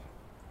deadline.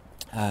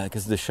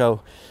 Because the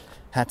show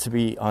had to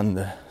be on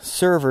the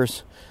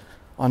servers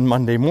on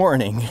Monday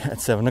morning at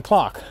 7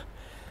 o'clock.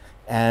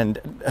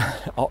 And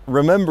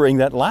remembering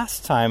that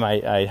last time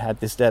I had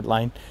this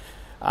deadline,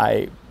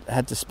 I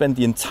had to spend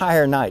the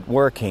entire night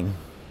working.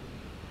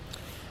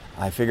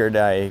 I figured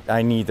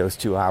I need those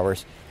 2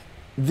 hours.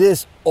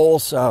 This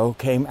also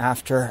came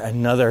after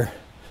another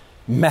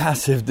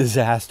massive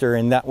disaster,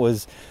 and that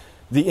was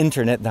the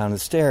internet down the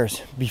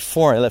stairs.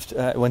 Before I left,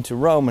 I went to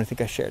Rome, and I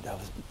think I shared that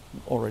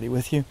already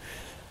with you.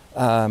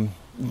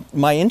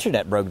 My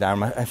internet broke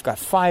down. I've got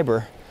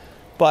fiber,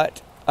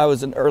 but I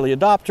was an early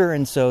adopter,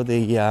 and so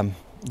the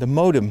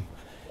modem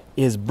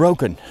is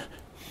broken.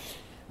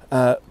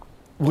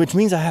 Which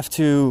means I have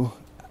to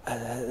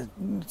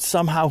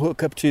somehow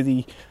hook up to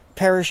the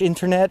parish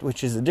internet,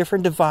 which is a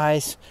different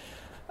device.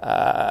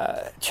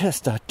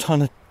 Just a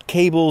ton of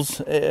cables.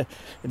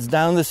 It's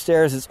down the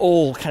stairs. It's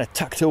all kind of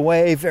tucked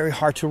away, very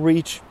hard to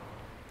reach.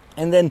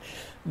 And then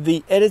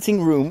the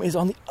editing room is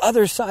on the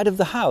other side of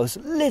the house,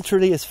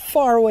 literally as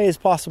far away as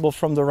possible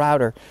from the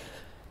router.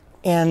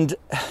 And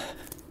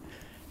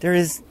there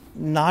is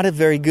not a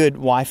very good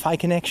Wi-Fi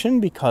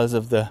connection because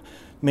of the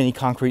many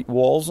concrete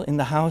walls in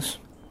the house.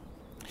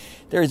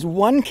 There is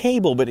one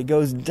cable, but it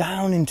goes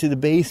down into the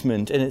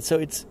basement, and so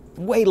it's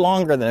way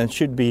longer than it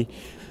should be.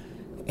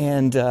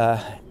 And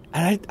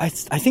I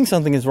think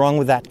something is wrong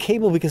with that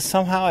cable, because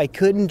somehow I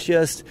couldn't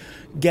just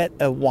get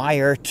a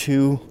wire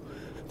to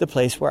the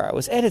place where I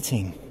was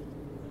editing.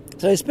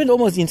 So I spent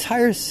almost the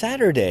entire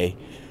Saturday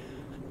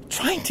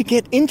trying to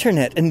get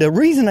internet. And the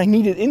reason I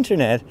needed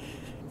internet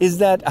is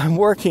that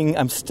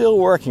I'm still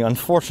working,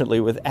 unfortunately,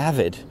 with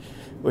Avid,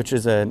 which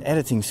is an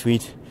editing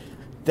suite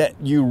that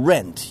you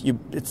rent.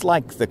 It's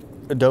like the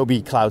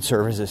Adobe Cloud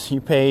Services. You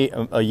pay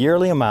a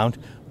yearly amount,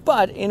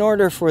 but in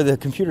order for the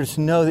computer to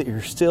know that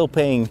you're still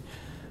paying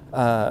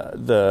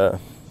your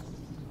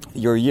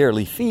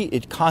yearly fee,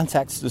 it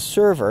contacts the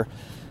server.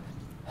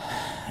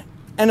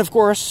 And of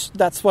course,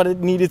 that's what it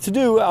needed to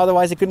do.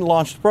 Otherwise, it couldn't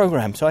launch the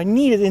program. So I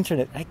needed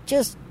internet. I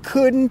just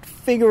couldn't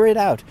figure it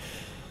out.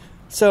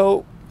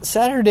 So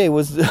Saturday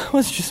was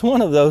just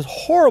one of those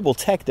horrible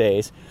tech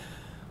days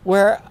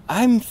where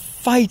I'm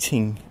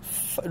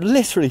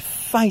literally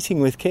fighting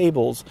with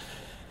cables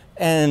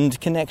and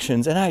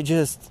connections, and I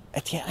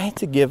had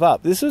to give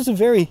up. This was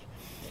that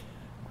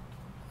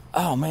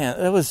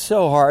was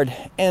so hard.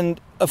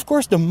 And of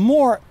course, the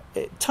more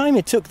time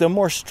it took, the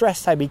more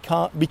stressed I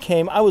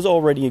became. I was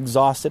already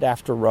exhausted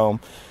after Rome.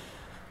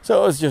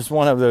 So it was just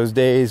one of those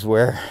days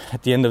where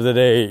at the end of the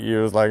day,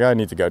 you was like, I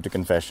need to go to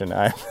confession.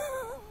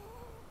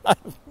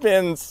 I've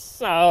been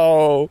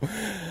so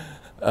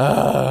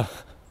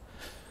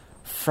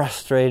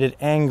frustrated,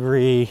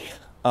 angry.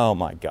 Oh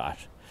my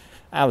gosh.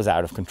 I was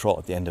out of control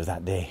at the end of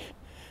that day.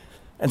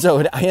 And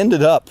so I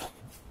ended up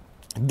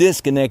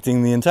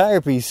disconnecting the entire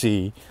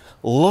PC,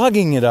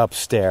 lugging it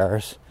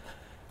upstairs,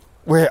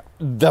 where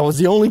that was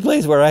the only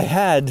place where I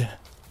had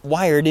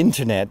wired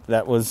internet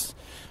that was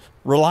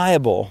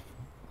reliable.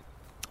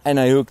 And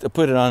I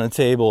put it on a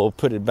table,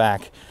 put it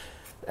back,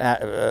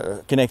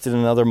 connected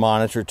another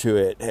monitor to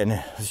it, and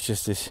it was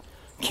just this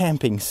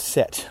camping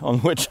set on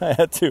which I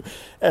had to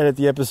edit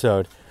the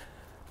episode.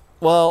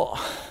 Well,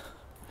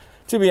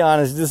 to be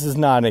honest, this is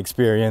not an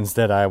experience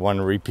that I want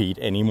to repeat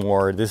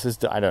anymore. This is,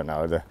 the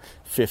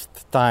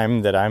 5th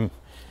time that I'm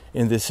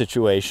in this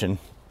situation,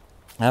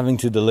 having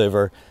to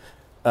deliver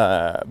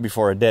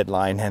before a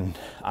deadline. And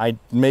I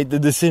made the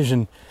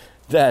decision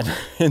that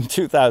in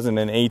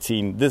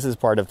 2018, this is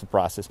part of the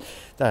process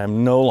that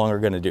I'm no longer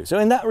going to do. So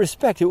in that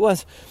respect,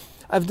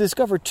 I've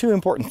discovered two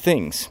important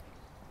things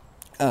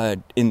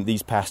in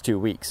these past 2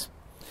 weeks.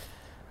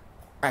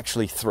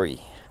 Actually,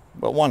 3.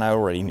 But one I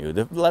already knew.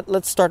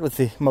 Let's start with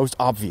the most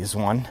obvious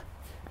one.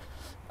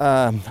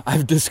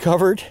 I've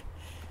discovered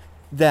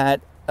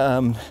that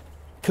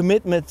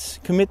commitments.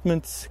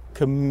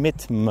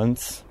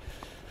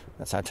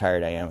 That's how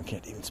tired I am. I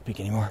can't even speak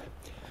anymore.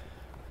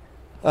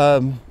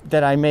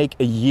 That I make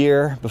a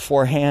year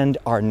beforehand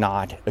are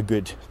not a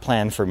good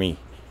plan for me.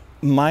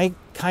 My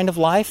kind of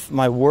life,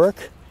 my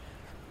work,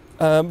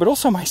 but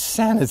also my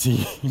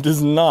sanity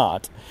does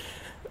not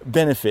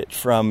benefit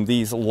from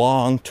these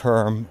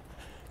long-term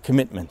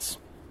commitments.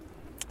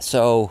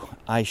 So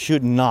I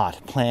should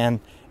not plan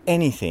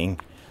anything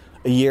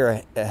a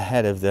year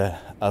ahead of the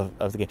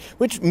game,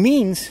 which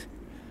means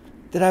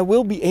that I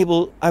won't be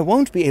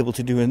able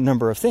to do a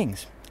number of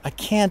things. I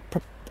can't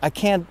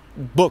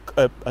book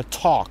a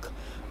talk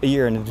a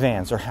year in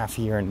advance or half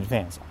a year in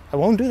advance. I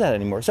won't do that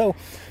anymore. So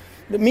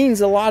That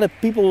means a lot of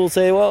people will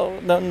say, well,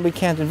 then we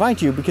can't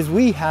invite you because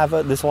we have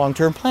this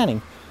long-term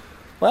planning.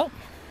 Well,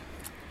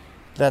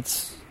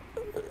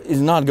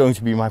 is not going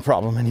to be my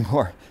problem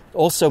anymore. It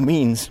also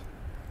means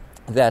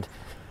that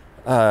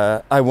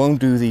I won't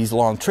do these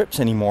long trips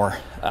anymore,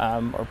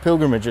 or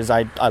pilgrimages.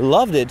 I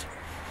loved it,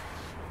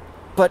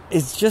 but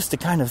it's just the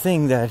kind of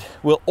thing that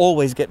will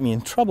always get me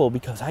in trouble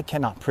because I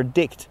cannot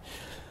predict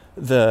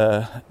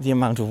the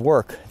amount of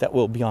work that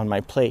will be on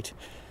my plate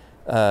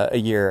a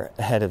year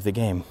ahead of the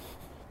game.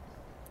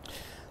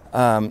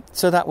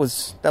 So that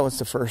was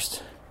the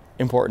first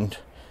important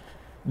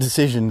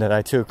decision that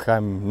I took.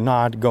 I'm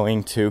not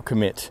going to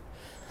commit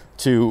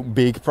to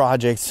big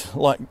projects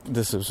like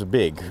this. Was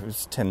big. It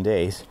was 10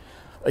 days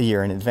a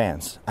year in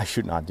advance. I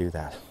should not do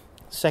that.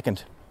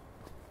 Second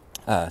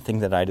thing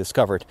that I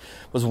discovered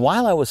was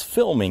while I was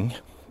filming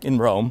in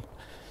Rome,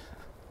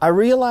 I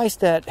realized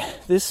that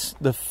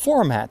the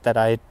format that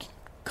I had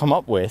come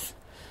up with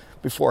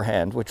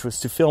beforehand, which was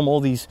to film all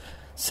these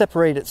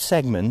separated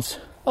segments,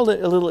 a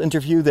little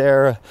interview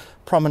there, a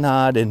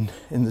promenade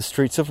in the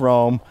streets of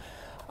Rome,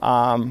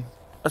 a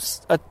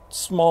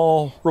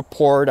small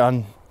report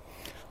on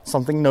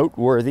something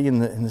noteworthy in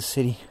the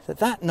city,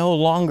 that no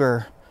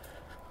longer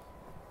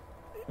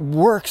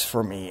works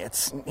for me.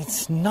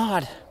 It's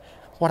not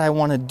what I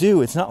want to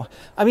do. It's not.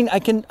 I mean, I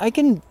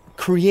can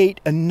create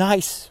a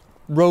nice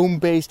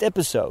Rome-based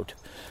episode,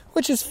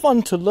 which is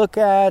fun to look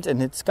at,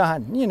 and it's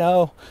got,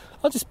 I'll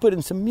just put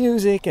in some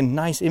music and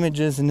nice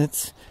images, and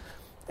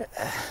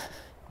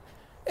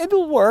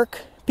it'll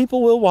work.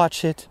 People will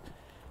watch it.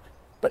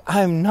 But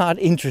I'm not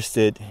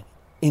interested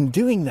in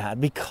doing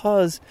that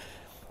because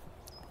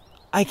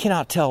I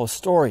cannot tell a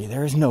story.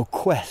 There is no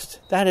quest.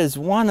 That is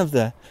one of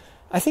the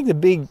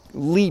big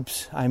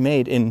leaps I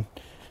made in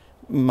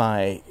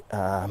my,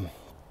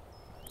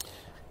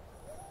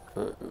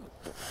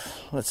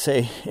 let's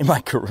say, in my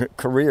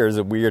career is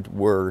a weird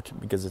word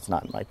because it's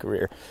not my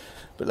career.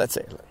 But let's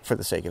say, for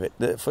the sake of it,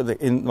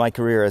 in my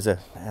career as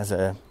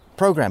a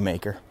program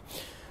maker,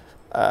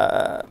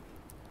 I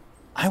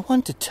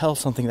want to tell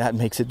something that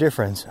makes a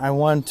difference. I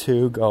want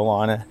to go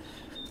on a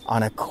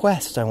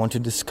quest. I want to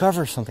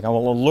discover something. I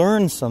want to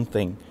learn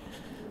something.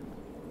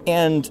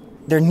 And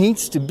there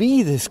needs to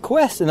be this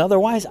quest, and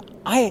otherwise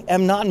I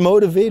am not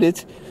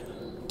motivated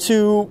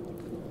to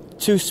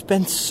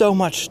spend so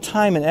much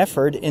time and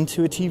effort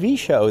into a TV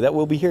show that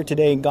will be here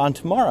today and gone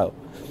tomorrow.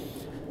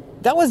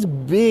 That was the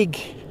big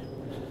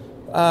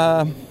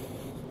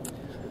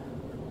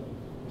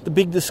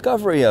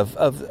discovery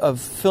of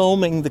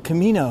filming the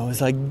Camino.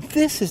 Is like,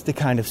 this is the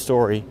kind of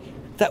story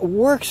that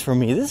works for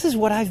me. This is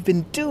what I've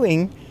been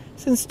doing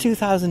since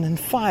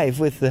 2005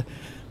 with the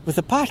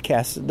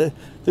podcast.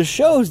 The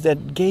shows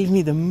that gave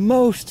me the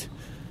most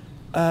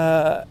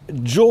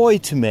joy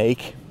to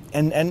make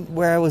and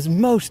where I was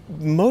most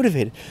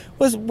motivated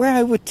was where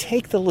I would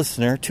take the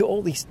listener to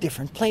all these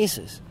different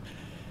places,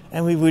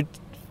 and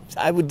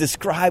I would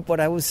describe what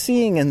I was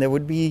seeing, and there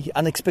would be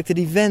unexpected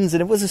events,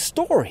 and it was a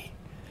story.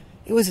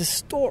 It was a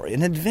story,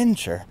 an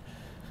adventure.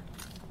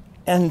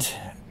 And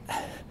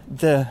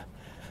a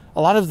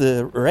lot of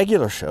the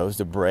regular shows,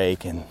 The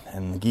Break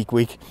and Geek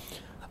Week,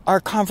 are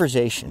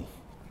conversation.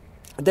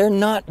 They're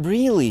not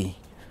really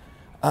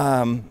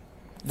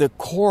the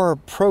core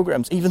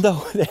programs, even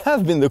though they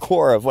have been the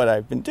core of what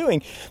I've been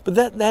doing. But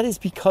that is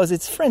because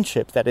it's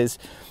friendship. That is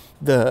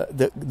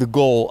the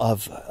goal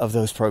of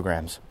those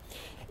programs.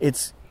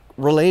 It's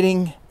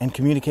relating and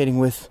communicating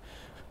with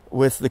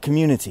the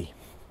community.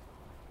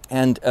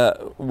 And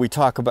we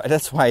talk about,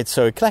 that's why it's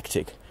so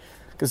eclectic,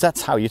 because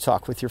that's how you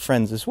talk with your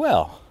friends as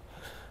well.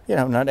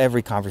 Not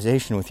every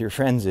conversation with your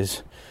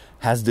friends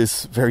has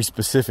this very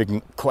specific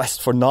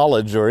quest for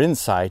knowledge or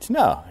insight.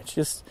 No,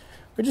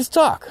 we just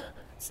talk.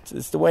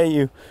 It's the way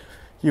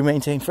you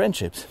maintain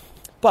friendships.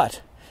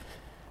 But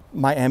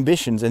my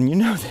ambitions, and you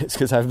know this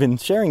because I've been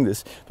sharing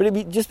this, but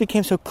it just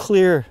became so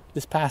clear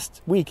this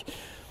past week.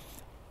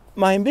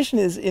 My ambition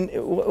is,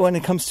 when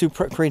it comes to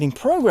creating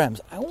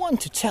programs, I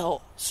want to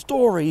tell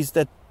stories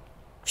that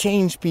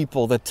change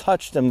people, that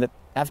touch them, that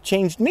have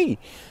changed me.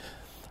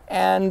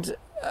 And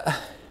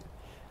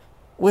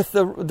with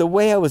the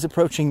way I was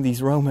approaching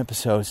these Rome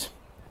episodes,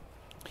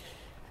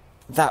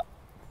 that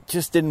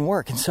just didn't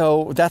work. And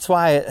so that's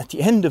why at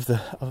the end of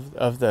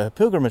the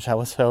pilgrimage, I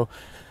was so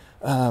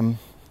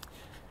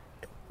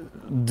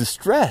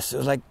distressed. It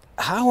was like,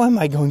 how am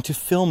I going to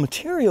film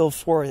material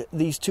for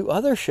these two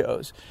other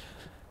shows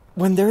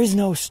when there is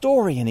no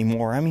story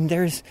anymore? I mean,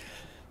 there's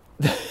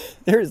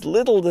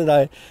little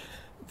that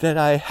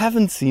I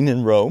haven't seen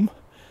in Rome.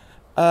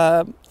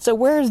 So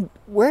where's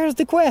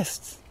the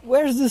quest?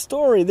 Where's the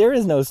story? There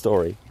is no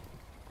story.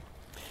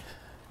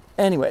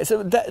 Anyway,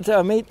 so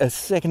I made a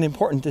second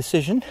important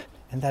decision,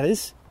 and that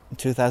is in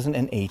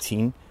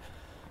 2018.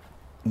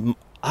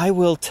 I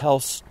will tell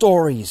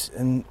stories,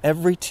 and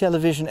every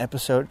television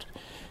episode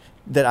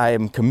that I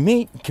am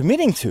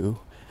committing to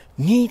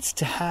needs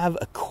to have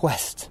a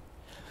quest.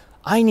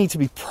 I need to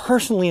be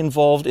personally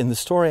involved in the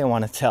story I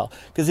want to tell.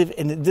 Because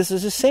and this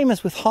is the same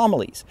as with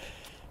homilies.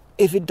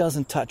 If it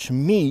doesn't touch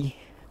me,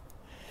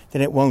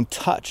 then it won't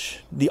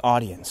touch the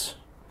audience.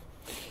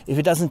 If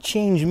it doesn't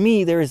change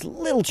me, there is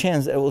little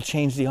chance that it will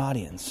change the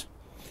audience.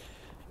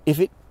 If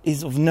it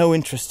is of no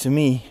interest to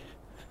me,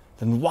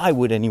 then why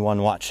would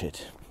anyone watch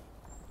it?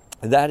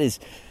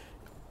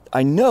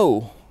 I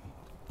know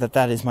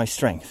that is my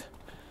strength.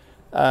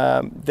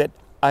 That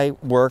I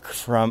work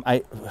from,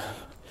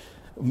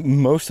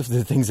 most of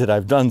the things that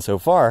I've done so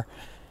far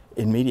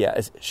in media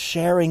is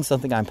sharing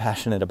something I'm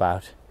passionate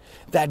about.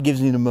 That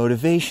gives me the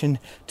motivation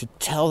to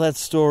tell that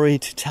story,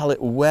 to tell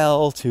it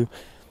well,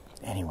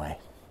 anyway.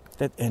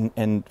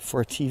 And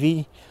for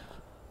TV,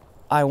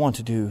 I want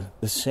to do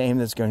the same.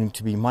 That's going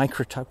to be my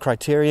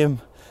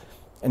criterion.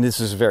 And this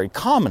is very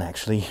common,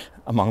 actually,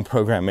 among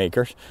program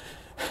makers.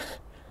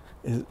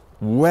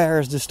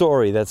 Where's the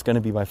story? That's going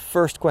to be my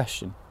first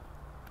question.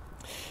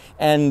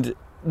 And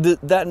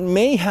that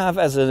may have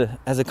as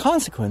a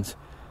consequence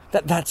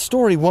that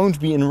story won't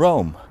be in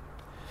Rome.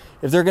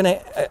 If they're going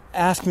to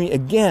ask me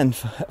again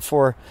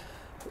for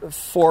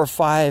 4,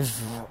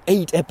 5,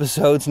 8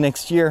 episodes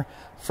next year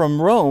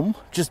from Rome,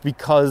 just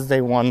because they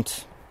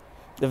want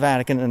the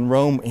Vatican and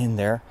Rome in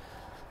there,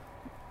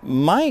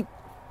 my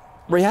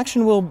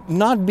reaction will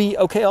not be,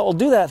 okay, I'll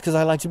do that because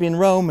I like to be in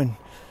Rome and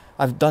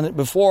I've done it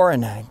before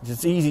and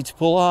it's easy to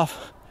pull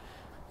off.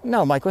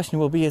 No, my question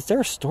will be, is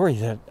there a story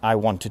that I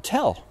want to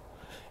tell?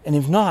 And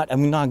if not,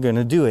 I'm not going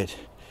to do it.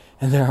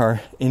 And there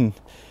are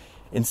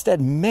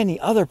instead many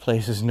other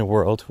places in the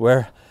world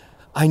where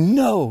I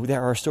know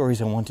there are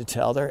stories I want to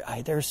tell. There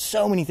are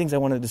so many things I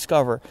want to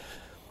discover.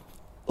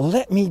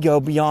 Let me go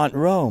beyond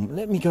Rome.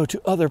 Let me go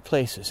to other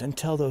places and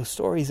tell those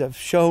stories I've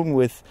shown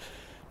with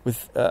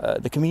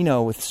the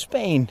Camino, with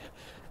Spain,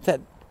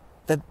 that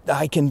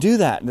I can do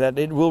that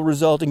it will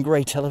result in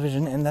great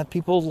television and that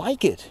people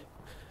like it.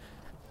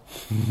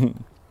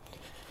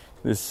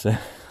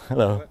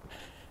 Hello.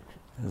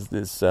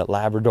 This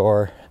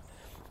Labrador,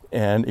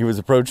 and he was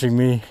approaching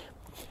me,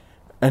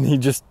 and he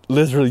just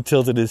literally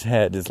tilted his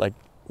head. It's like,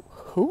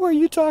 who are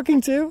you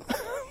talking to?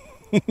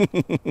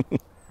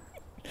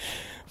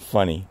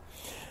 Funny.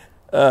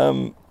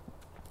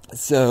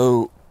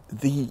 So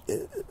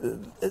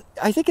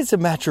I think it's a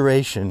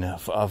maturation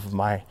of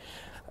my.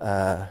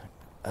 And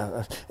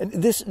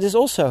this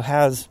also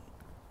has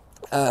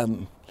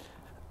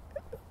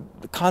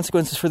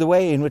consequences for the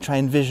way in which I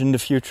envision the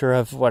future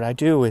of what I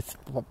do with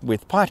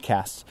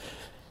podcasts.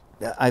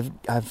 I've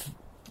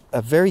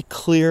a very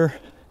clear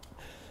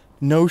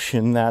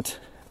notion that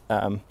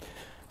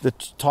the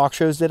talk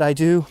shows that I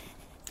do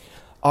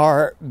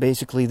are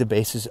basically the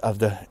basis of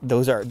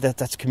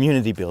that's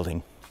community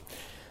building.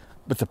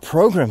 But the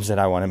programs that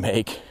I want to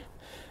make,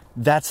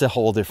 that's a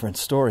whole different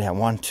story. I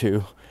want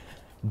to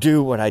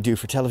do what I do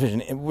for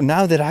television. And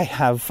now that I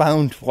have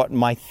found what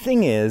my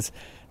thing is,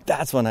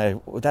 that's what I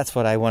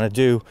want to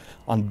do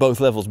on both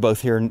levels,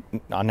 both here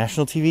on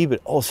national TV, but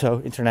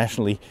also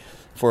internationally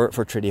for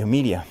Tridio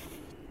Media.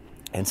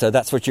 And so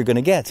that's what you're going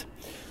to get.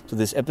 So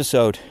this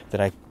episode that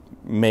I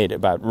made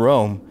about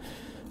Rome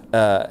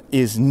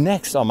is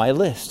next on my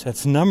list.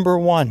 That's number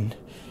 1,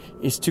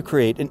 is to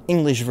create an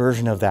English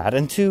version of that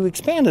and to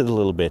expand it a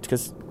little bit,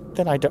 because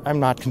then I'm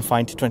not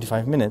confined to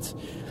 25 minutes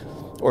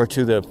or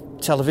to the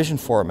television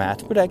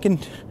format, but I can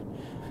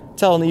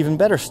tell an even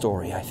better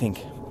story, I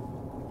think.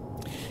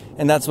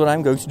 And that's what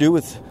I'm going to do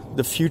with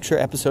the future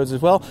episodes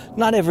as well.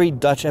 Not every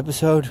Dutch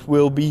episode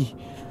will be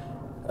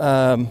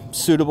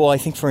suitable, I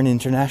think, for an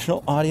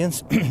international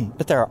audience.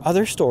 But there are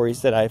other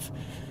stories that I've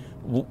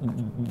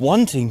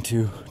wanting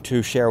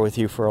to share with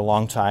you for a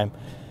long time.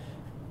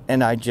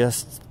 And I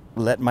just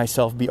let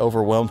myself be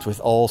overwhelmed with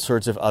all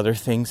sorts of other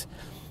things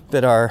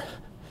that are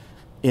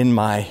in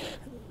my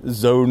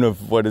zone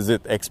of,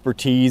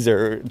 expertise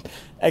or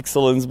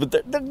excellence. But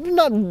they're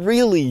not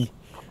really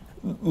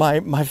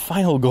my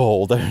final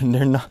goal. They're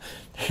not,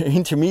 they're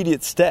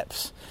intermediate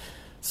steps.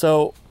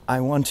 So I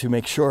want to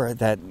make sure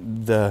that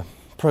the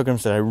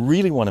programs that I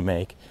really want to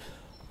make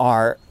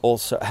are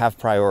also have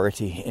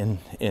priority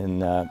in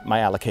my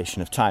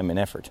allocation of time and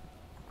effort.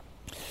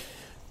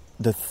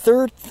 The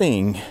third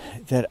thing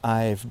that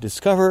I've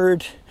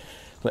discovered,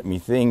 let me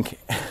think,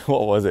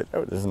 what was it?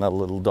 Oh, there's another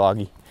little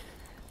doggy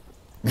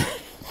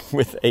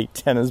with a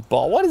tennis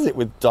ball. What is it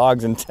with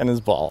dogs and tennis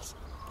balls?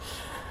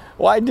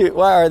 Why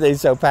are they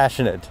so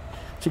passionate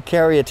to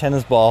carry a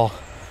tennis ball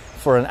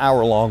for an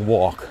hour-long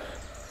walk?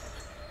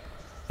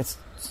 It's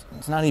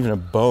not even a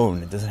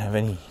bone. It doesn't have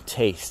any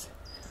taste.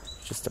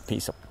 It's just a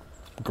piece of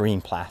green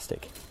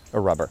plastic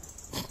or rubber.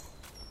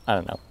 I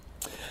don't know.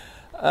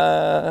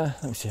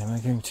 Let me see. Am I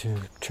going to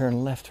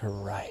turn left or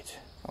right?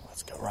 Oh,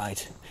 let's go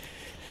right.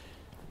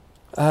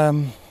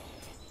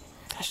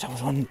 Gosh, that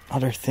was one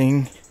other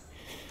thing.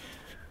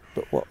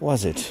 But what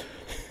was it?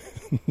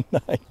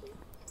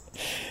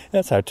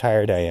 That's how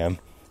tired I am.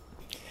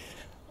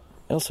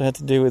 It also had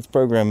to do with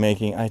program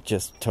making. I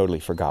just totally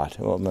forgot.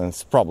 Well,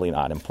 that's probably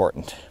not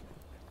important.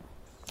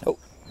 Oh,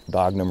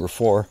 dog number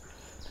 4.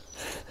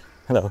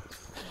 Hello.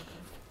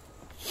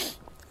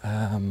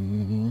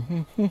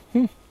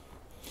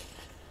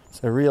 So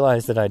So I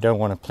realize that I don't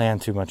want to plan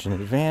too much in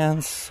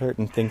advance.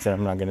 Certain things that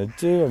I'm not going to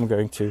do, I'm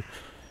going to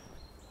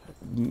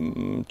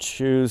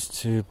choose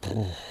to,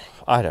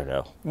 I don't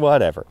know,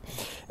 whatever.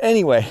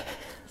 Anyway,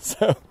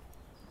 so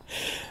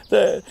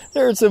there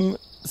are some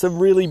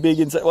really big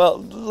insight. Well,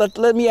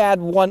 let me add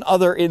one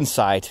other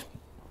insight.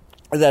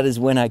 That is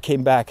when I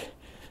came back.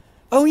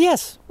 Oh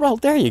yes, well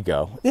there you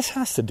go. This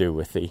has to do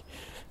with the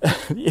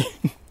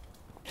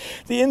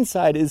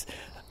insight is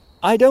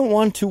I don't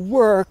want to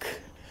work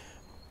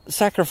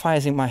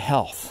sacrificing my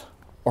health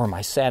or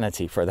my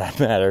sanity for that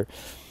matter.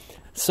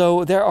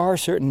 So there are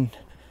certain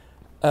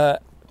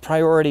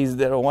priorities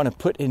that I want to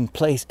put in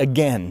place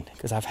again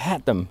because I've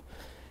had them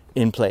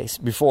in place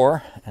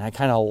before and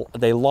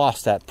they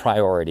lost that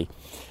priority,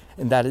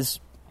 and that is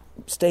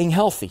staying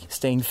healthy,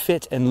 staying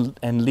fit, and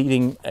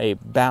leading a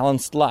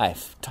balanced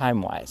life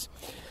time-wise.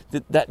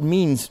 That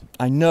means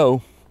I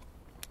know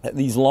that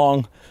these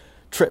long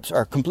trips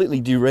are completely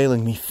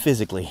derailing me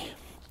physically.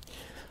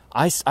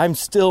 I'm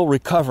still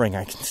recovering.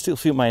 I can still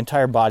feel my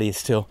entire body is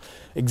still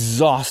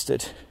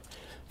exhausted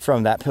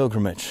from that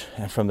pilgrimage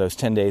and from those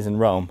 10 days in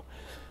Rome.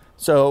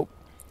 So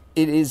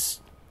it is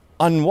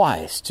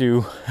unwise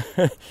to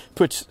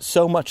put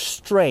so much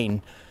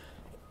strain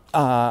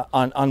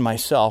on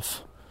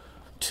myself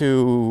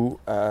to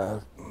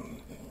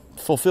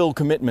fulfill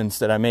commitments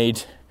that I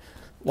made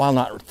while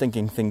not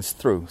thinking things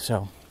through.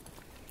 So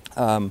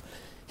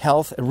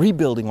health,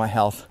 rebuilding my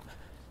health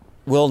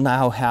will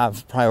now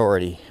have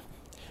priority,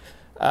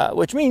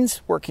 which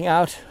means working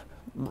out,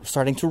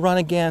 starting to run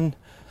again,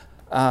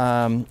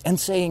 and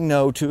saying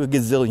no to a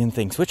gazillion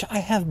things, which I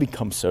have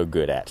become so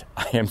good at.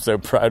 I am so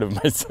proud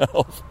of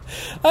myself.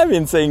 I've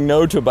been saying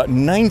no to about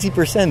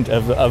 90%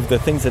 of the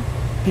things that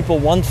people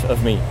want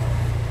of me.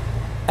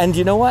 And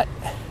you know what?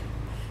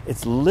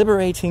 It's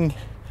liberating,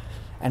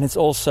 and it's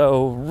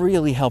also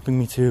really helping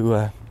me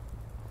to...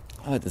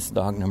 this is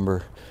dog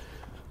number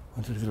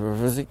 1, 2, 3,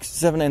 4, 6,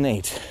 7, and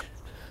 8.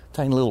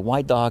 Tiny little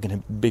white dog and a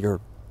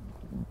bigger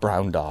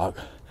brown dog.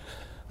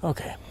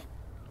 Okay.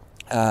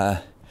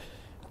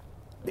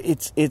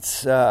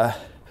 It's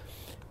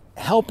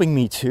helping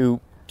me to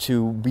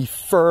be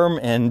firm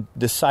and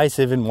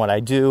decisive in what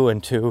I do,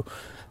 and to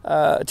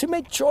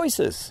make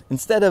choices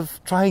instead of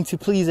trying to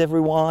please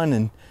everyone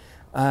and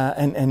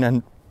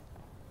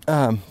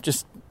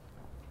just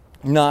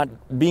not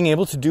being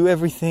able to do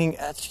everything.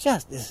 This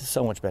is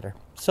so much better.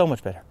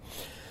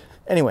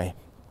 Anyway,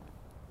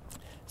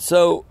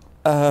 so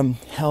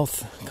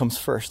health comes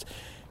first.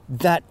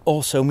 That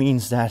also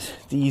means that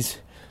these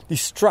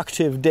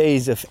destructive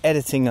days of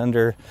editing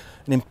under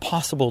an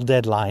impossible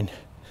deadline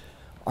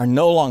are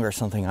no longer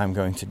something I'm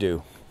going to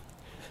do.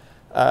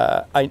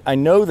 I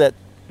know that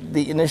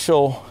the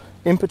initial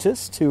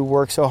impetus to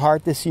work so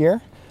hard this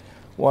year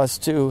was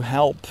to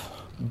help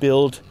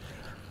build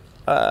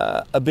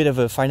a bit of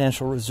a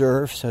financial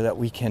reserve so that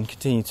we can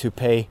continue to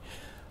pay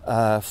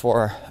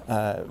for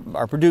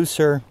our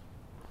producer.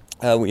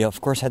 We, of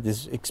course, had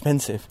this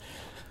expensive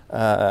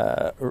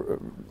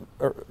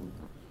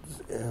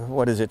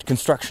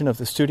construction of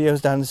the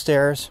studios down the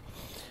stairs.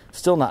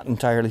 Still not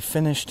entirely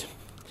finished.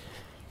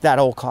 That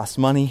all costs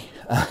money.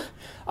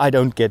 I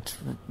don't get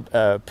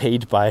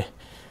paid by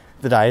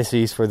the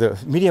diocese for the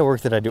media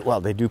work that I do.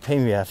 Well, they do pay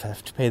me. I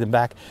have to pay them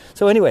back.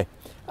 So anyway,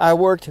 I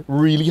worked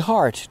really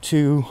hard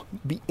to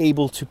be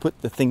able to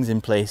put the things in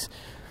place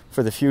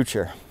for the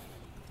future.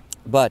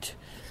 But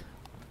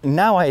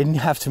now I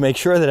have to make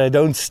sure that I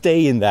don't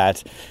stay in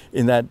that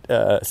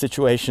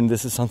situation.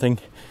 This is something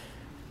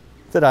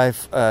that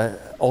I've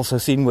also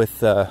seen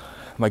with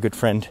my good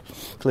friend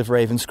Cliff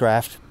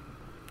Ravenscraft,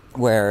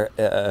 where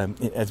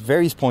at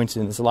various points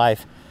in his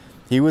life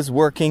he was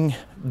working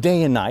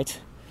day and night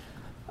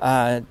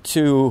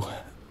to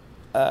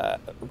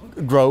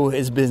grow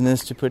his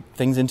business, to put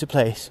things into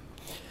place.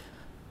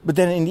 But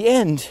then in the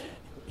end,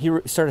 he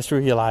started to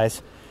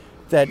realize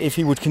that if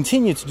he would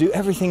continue to do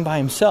everything by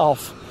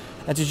himself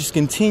and to just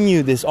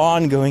continue this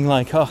ongoing,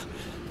 got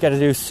to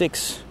do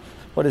 6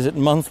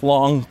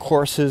 month-long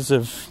courses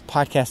of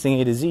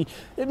podcasting A to Z,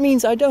 it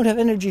means I don't have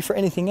energy for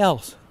anything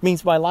else. It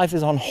means my life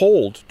is on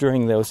hold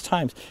during those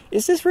times.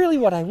 Is this really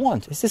what I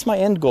want? Is this my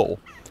end goal?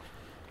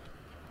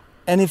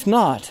 And if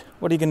not,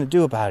 what are you going to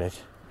do about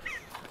it?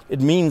 It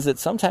means that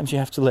sometimes you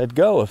have to let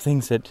go of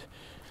things that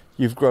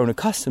you've grown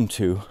accustomed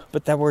to,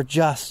 but that were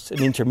just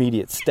an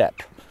intermediate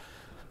step.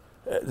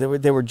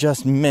 They were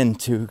just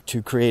meant to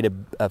create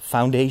a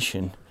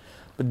foundation.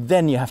 But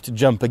then you have to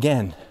jump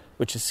again,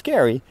 which is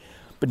scary,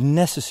 but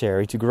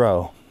necessary to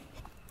grow,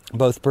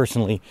 both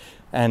personally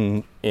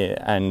and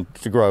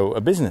to grow a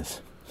business.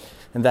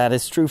 And that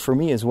is true for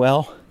me as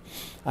well.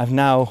 I've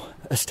now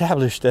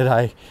established that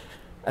I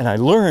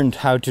learned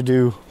how to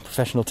do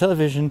professional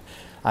television.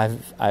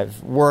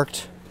 I've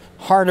worked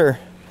harder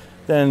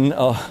than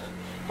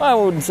I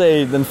wouldn't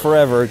say than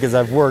forever, because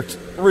I've worked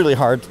really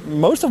hard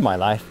most of my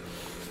life.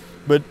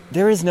 But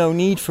there is no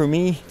need for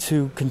me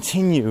to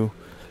continue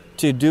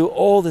to do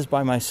all this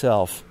by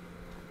myself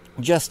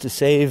just to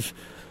save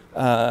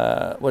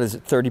 30%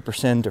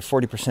 or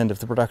 40% of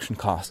the production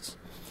costs.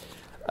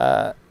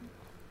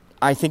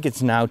 I think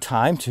it's now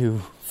time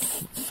to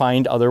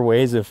find other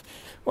ways of,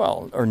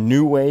 or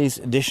new ways,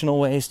 additional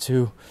ways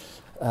to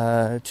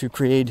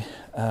create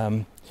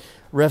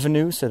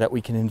revenue so that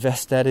we can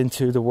invest that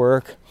into the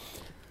work.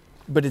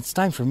 But it's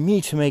time for me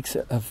to make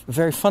a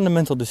very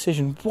fundamental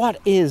decision. What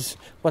is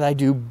what I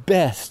do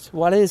best?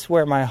 What is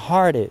where my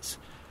heart is?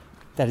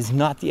 That is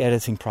not the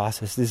editing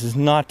process. This is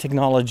not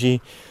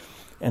technology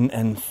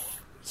and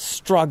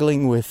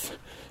struggling with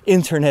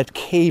internet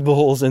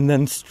cables and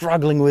then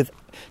struggling with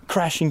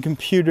crashing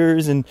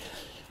computers and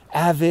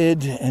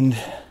Avid. And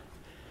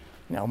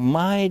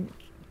my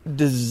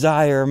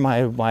desire,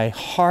 my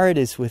heart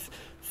is with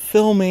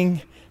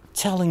filming,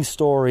 telling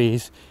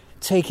stories,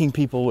 taking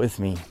people with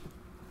me.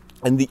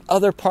 And the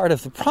other part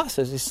of the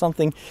process is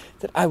something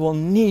that I will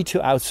need to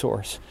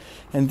outsource.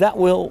 And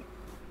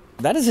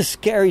that is a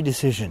scary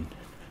decision.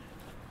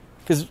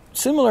 Because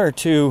similar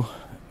to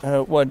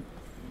what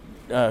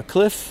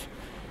Cliff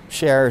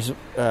shares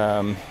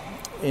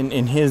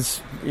in his,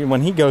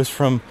 when he goes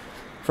from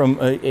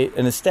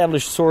an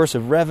established source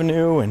of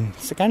revenue, and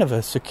it's a kind of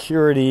a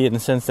security in the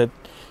sense that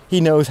he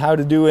knows how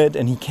to do it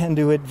and he can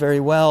do it very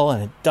well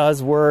and it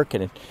does work,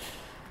 and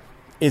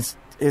it's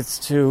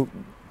to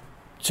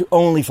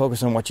only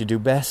focus on what you do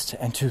best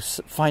and to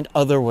find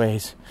other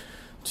ways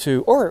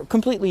or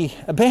completely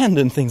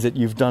abandon things that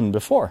you've done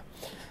before,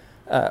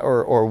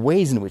 or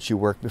ways in which you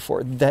worked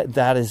before.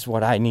 That is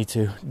what I need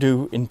to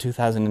do in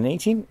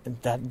 2018.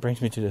 That brings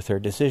me to the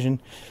third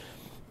decision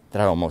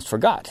that I almost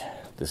forgot.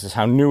 This is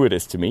how new it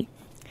is to me.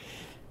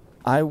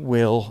 I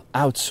will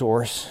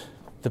outsource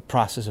the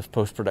process of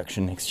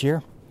post-production next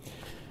year,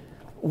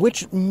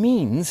 which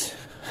means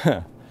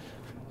that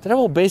I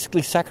will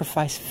basically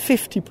sacrifice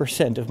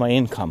 50% of my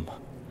income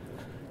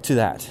to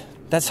that.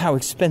 That's how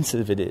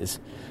expensive it is.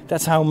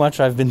 That's how much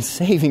I've been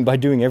saving by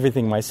doing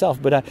everything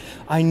myself. But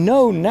I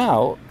know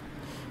now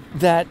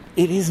that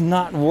it is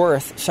not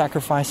worth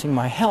sacrificing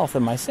my health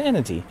and my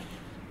sanity,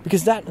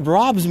 because that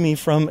robs me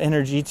from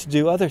energy to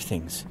do other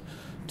things,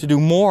 to do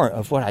more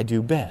of what I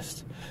do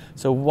best.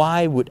 So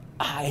why would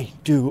I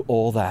do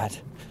all that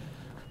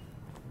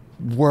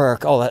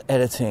work, all that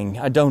editing?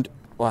 I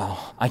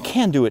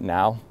can do it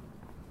now.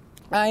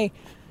 I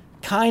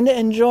kind of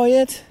enjoy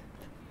it,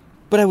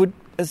 but I would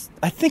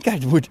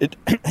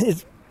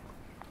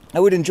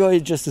enjoy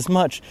it just as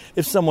much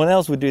if someone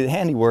else would do the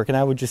handiwork and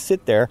I would just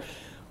sit there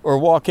or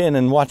walk in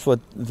and watch what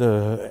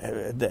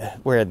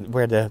where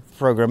the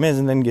program is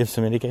and then give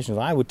some indications.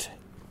 I would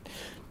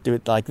do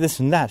it like this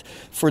and that.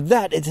 For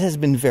that, it has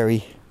been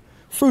very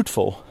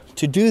fruitful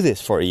to do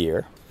this for a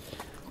year,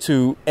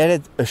 to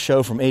edit a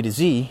show from A to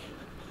Z,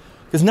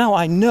 because now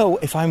I know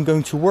if I'm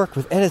going to work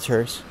with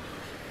editors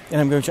and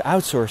I'm going to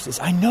outsource this,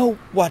 I know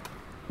what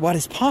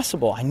is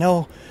possible. I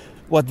know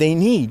what they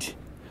need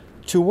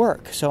to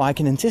work, so I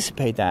can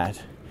anticipate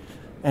that.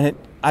 And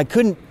I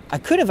could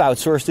have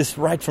outsourced this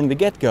right from the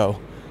get-go,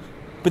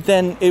 but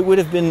then it would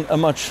have been a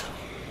much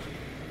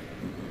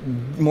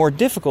more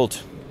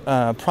difficult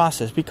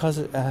process,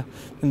 because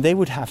they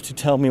would have to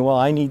tell me, well,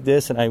 I need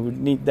this and I would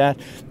need that.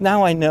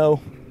 Now I know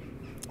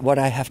what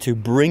I have to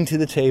bring to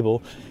the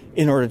table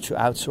in order to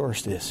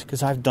outsource this,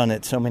 because I've done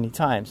it so many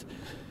times.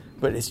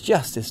 But it's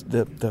just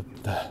the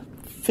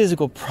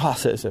physical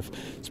process of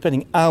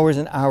spending hours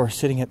and hours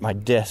sitting at my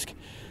desk,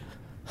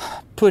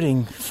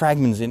 putting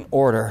fragments in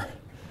order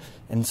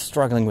and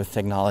struggling with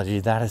technology.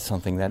 That is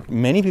something that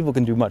many people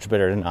can do much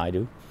better than I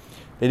do.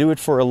 They do it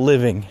for a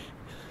living,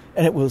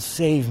 and it will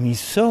save me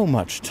so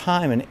much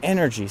time and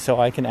energy, so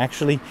I can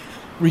actually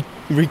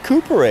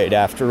recuperate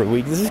after a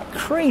week. This is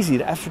crazy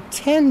that after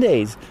 10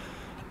 days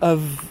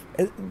of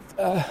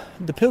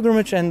the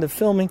pilgrimage and the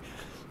filming,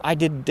 I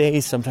did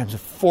days sometimes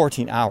of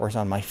 14 hours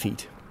on my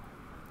feet.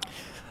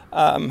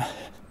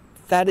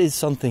 That is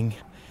something.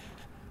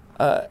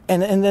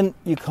 And then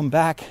you come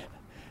back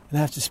and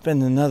have to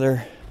spend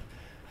another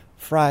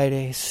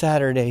Friday,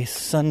 Saturday,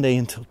 Sunday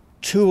until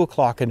 2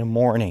 o'clock in the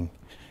morning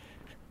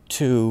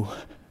to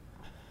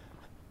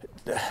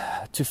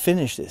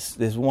finish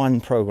this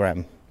one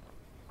program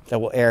that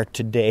will air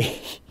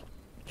today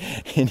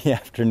in the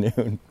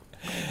afternoon.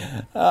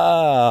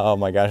 Oh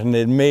my gosh. And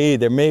there may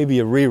be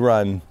a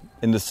rerun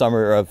in the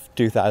summer of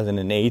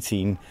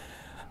 2018.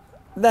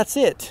 That's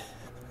it.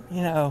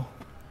 No,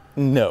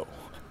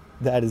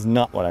 that is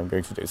not what I'm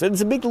going to do. So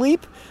it's a big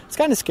leap. It's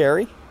kind of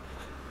scary,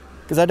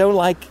 because I don't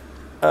like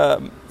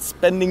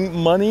spending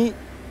money,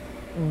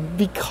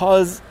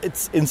 because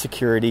it's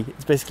insecurity.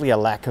 It's basically a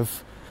lack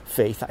of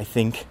faith, I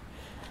think,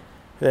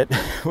 that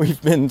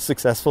we've been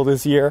successful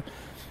this year.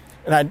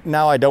 And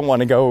now I don't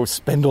want to go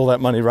spend all that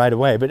money right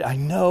away. But I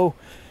know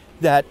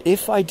that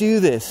if I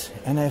do this,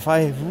 and if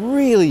I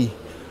really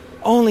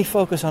only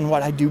focus on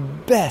what I do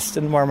best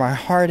and where my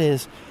heart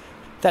is,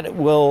 that it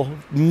will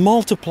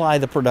multiply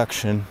the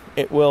production.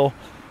 It will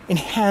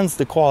enhance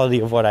the quality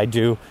of what I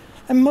do.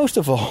 And most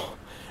of all,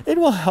 it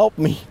will help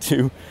me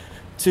to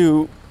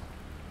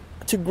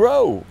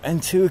grow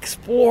and to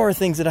explore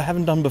things that I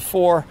haven't done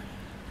before.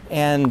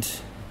 And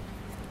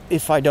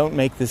if I don't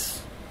make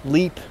this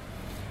leap,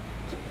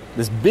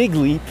 this big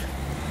leap,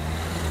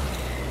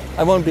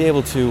 I won't be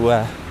able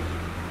to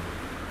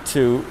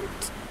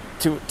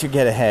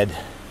get ahead.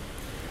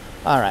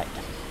 All right,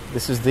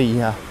 this is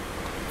the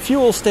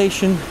fuel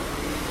station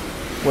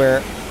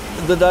where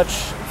the Dutch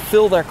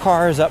fill their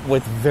cars up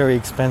with very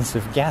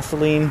expensive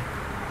gasoline.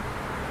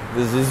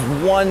 This is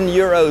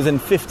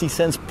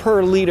 €1.50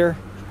 per liter.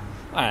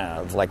 I don't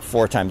know, it's like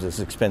 4 times as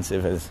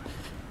expensive as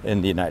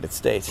in the United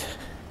States.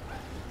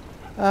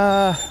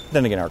 Then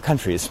again, our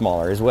country is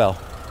smaller as well.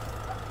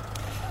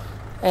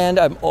 And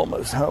I'm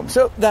almost home.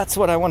 So that's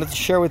what I wanted to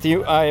share with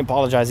you. I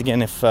apologize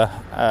again if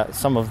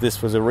some of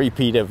this was a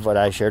repeat of what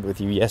I shared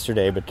with you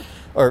yesterday,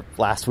 or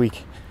last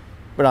week.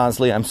 But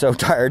honestly, I'm so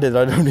tired that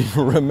I don't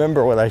even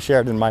remember what I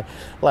shared in my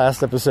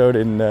last episode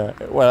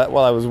while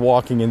I was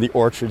walking in the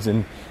orchards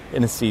in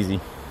Assisi.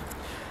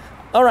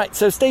 All right,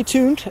 so stay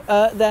tuned.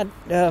 That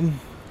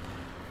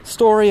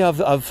story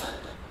of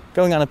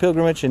going on a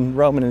pilgrimage in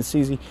Rome and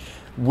Assisi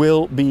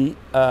will be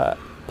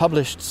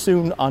published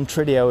soon on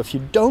Trideo. If you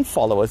don't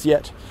follow us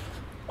yet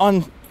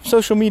on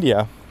social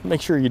media,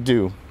 make sure you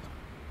do.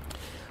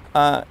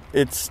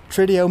 It's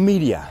Trideo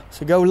Media,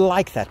 so go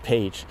like that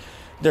page.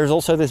 There's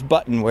also this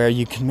button where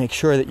you can make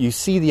sure that you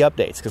see the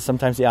updates, because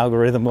sometimes the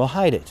algorithm will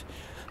hide it.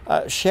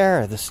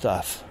 Share the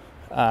stuff,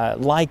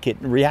 like it,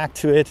 react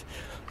to it,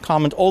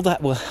 comment. All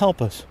that will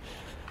help us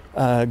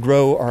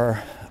grow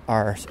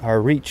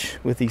our reach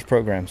with these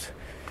programs.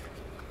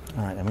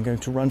 All right, I'm going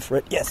to run for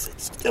it. Yes,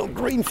 it's still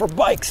green for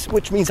bikes,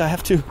 which means I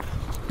have to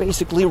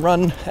basically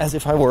run as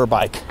if I were a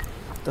bike.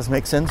 Doesn't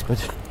make sense,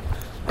 but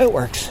it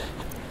works.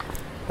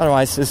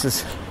 Otherwise, this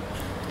is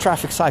a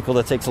traffic cycle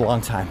that takes a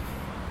long time.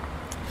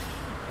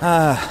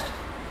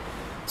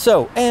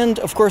 And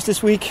of course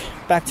this week,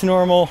 back to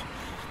normal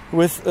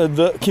with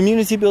the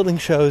community building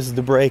shows,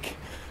 The Break,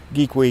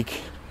 Geek Week.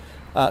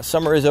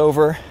 Summer is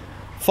over,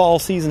 fall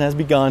season has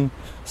begun,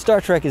 Star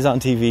Trek is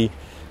on TV,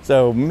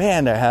 so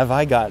man, have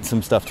I got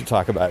some stuff to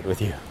talk about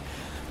with you.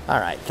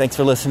 Alright, thanks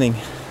for listening.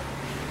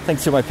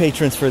 Thanks to my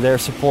patrons for their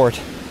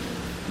support.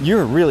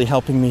 You're really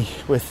helping me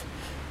with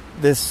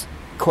this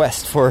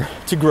quest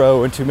to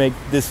grow and to make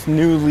this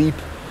new leap.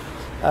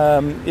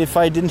 If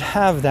I didn't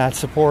have that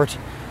support,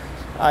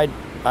 I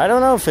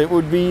don't know if it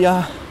would be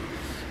a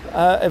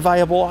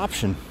viable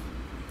option.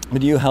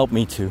 But you help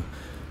me to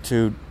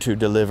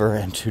deliver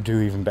and to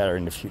do even better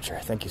in the future.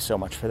 Thank you so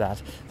much for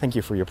that. Thank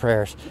you for your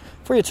prayers,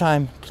 for your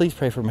time. Please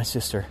pray for my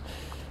sister,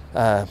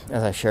 as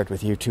I shared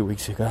with you 2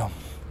 weeks ago.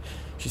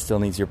 She still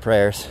needs your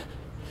prayers.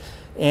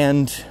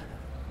 And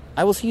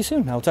I will see you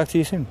soon. I will talk to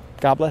you soon.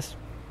 God bless.